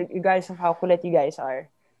 So you guys, how kulit you guys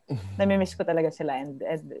are. Namimiss ko talaga sila,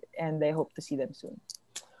 and I hope to see them soon.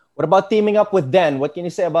 What about teaming up with Den? What can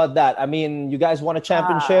you say about that? I mean, you guys won a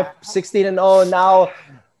championship, 16-0. Now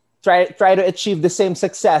try to achieve the same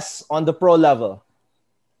success on the pro level.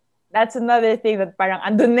 That's another thing that parang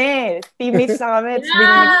andun eh. Teammates na kami. It's been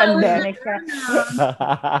pandemic.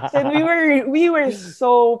 So we were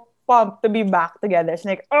so pumped to be back together. It's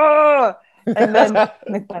like, oh! And then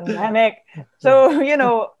nag-pandemic. So,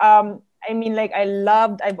 I mean, like,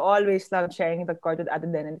 I've always loved sharing the court with Ate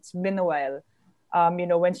Den, and it's been a while.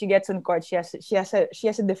 When she gets on court, she has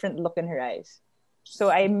a different look in her eyes. So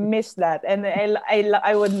I miss that, and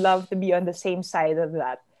I would love to be on the same side of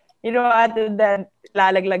that. at then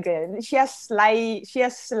lalaglag ka. She has sly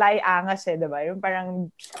angas diba? Yung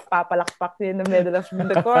parang papalakpak in the middle of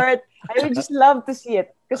the court. I would just love to see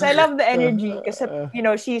it. Because I love the energy. Because,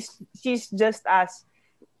 she's just as,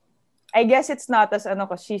 I guess it's not as,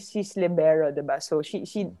 because she's libero, diba? So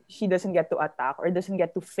she doesn't get to attack or doesn't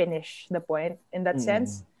get to finish the point in that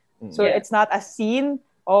sense. So it's not as seen.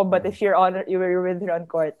 Oh, but if you're with her on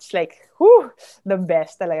court, it's like, whew, the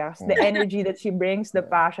best talaga. The energy that she brings, the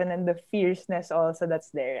passion and the fierceness also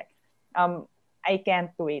that's there. I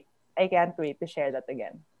can't wait. I can't wait to share that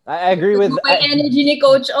again. I agree with energy ni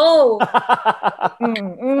Coach O. I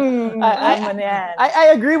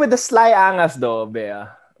agree with the sly angas though, Bea.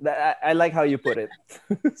 I like how you put it.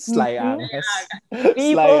 Sly angas.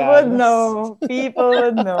 People would know. People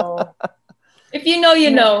would know. If you know,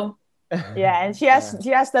 you know. Yeah, and she has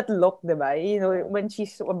that look, diba? When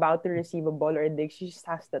she's about to receive a ball or a dig, she just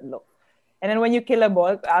has that look. And then when you kill a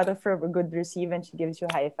ball out of her a good receive and she gives you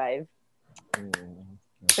a high five,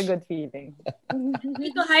 it's a good feeling. I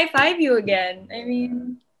need to high five you again. I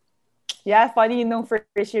mean, yeah, funny nung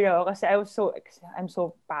first year ako kasi I'm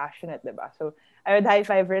so passionate, diba? So I would high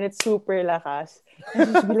five her and it's super lakas.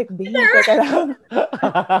 And she'd be like, babe, teka lang.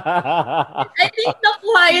 I think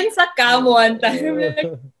nakuha yun sa cam one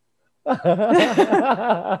time.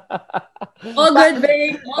 All good,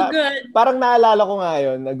 babe. All good. Parang naalala ko nga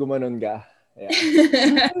yun na gumanon ka.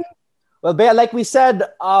 Yeah. Well, Bea, like we said,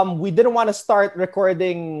 we didn't want to start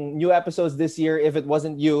recording new episodes this year if it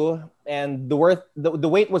wasn't you, and the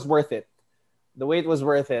wait was worth it. The wait was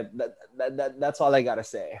worth it. That's all I gotta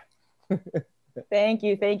say. Thank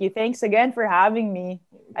you. Thanks again for having me.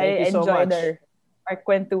 I enjoyed our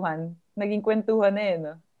kwentuhan. Naging kwentuhan na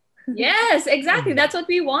no? Yes, exactly. That's what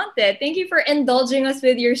we wanted. Thank you for indulging us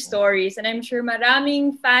with your stories. And I'm sure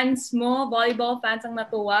maraming fans mo, volleyball fans ang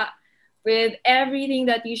natuwa with everything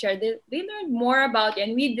that you shared. They learned more about you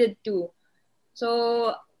and we did too.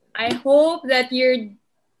 So I hope that you're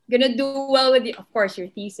gonna do well with, of course, your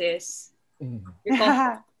thesis.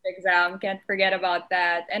 Your exam. Can't forget about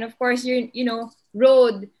that. And of course, your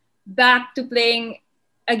road back to playing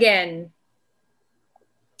again.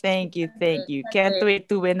 Thank you. Can't wait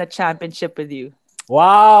to win a championship with you.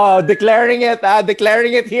 Wow, declaring it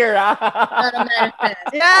here. Yeah,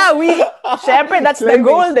 syempre, that's the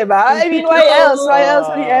goal, diba? I mean, why else? Why else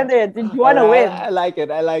we ended? You want to win. I like it.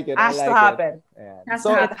 Has to happen. Yeah.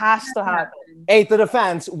 It has to happen. Hey, to the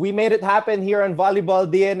fans, we made it happen here on Volleyball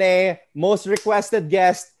DNA. Most requested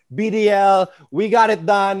guest, BDL. We got it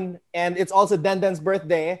done. And it's also Denden's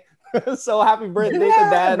birthday. So happy birthday to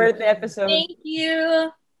Den. Birthday episode. Thank you.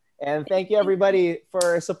 And thank you, everybody,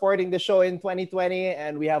 for supporting the show in 2020.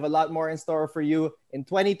 And we have a lot more in store for you in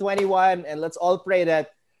 2021. And let's all pray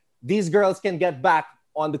that these girls can get back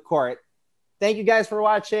on the court. Thank you guys for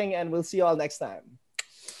watching, and we'll see you all next time.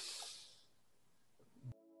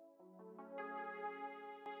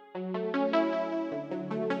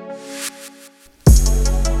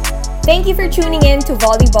 Thank you for tuning in to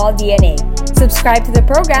Volleyball DNA. Subscribe to the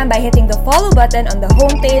program by hitting the follow button on the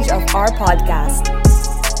homepage of our podcast.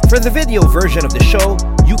 For the video version of the show,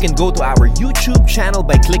 you can go to our YouTube channel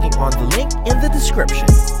by clicking on the link in the description.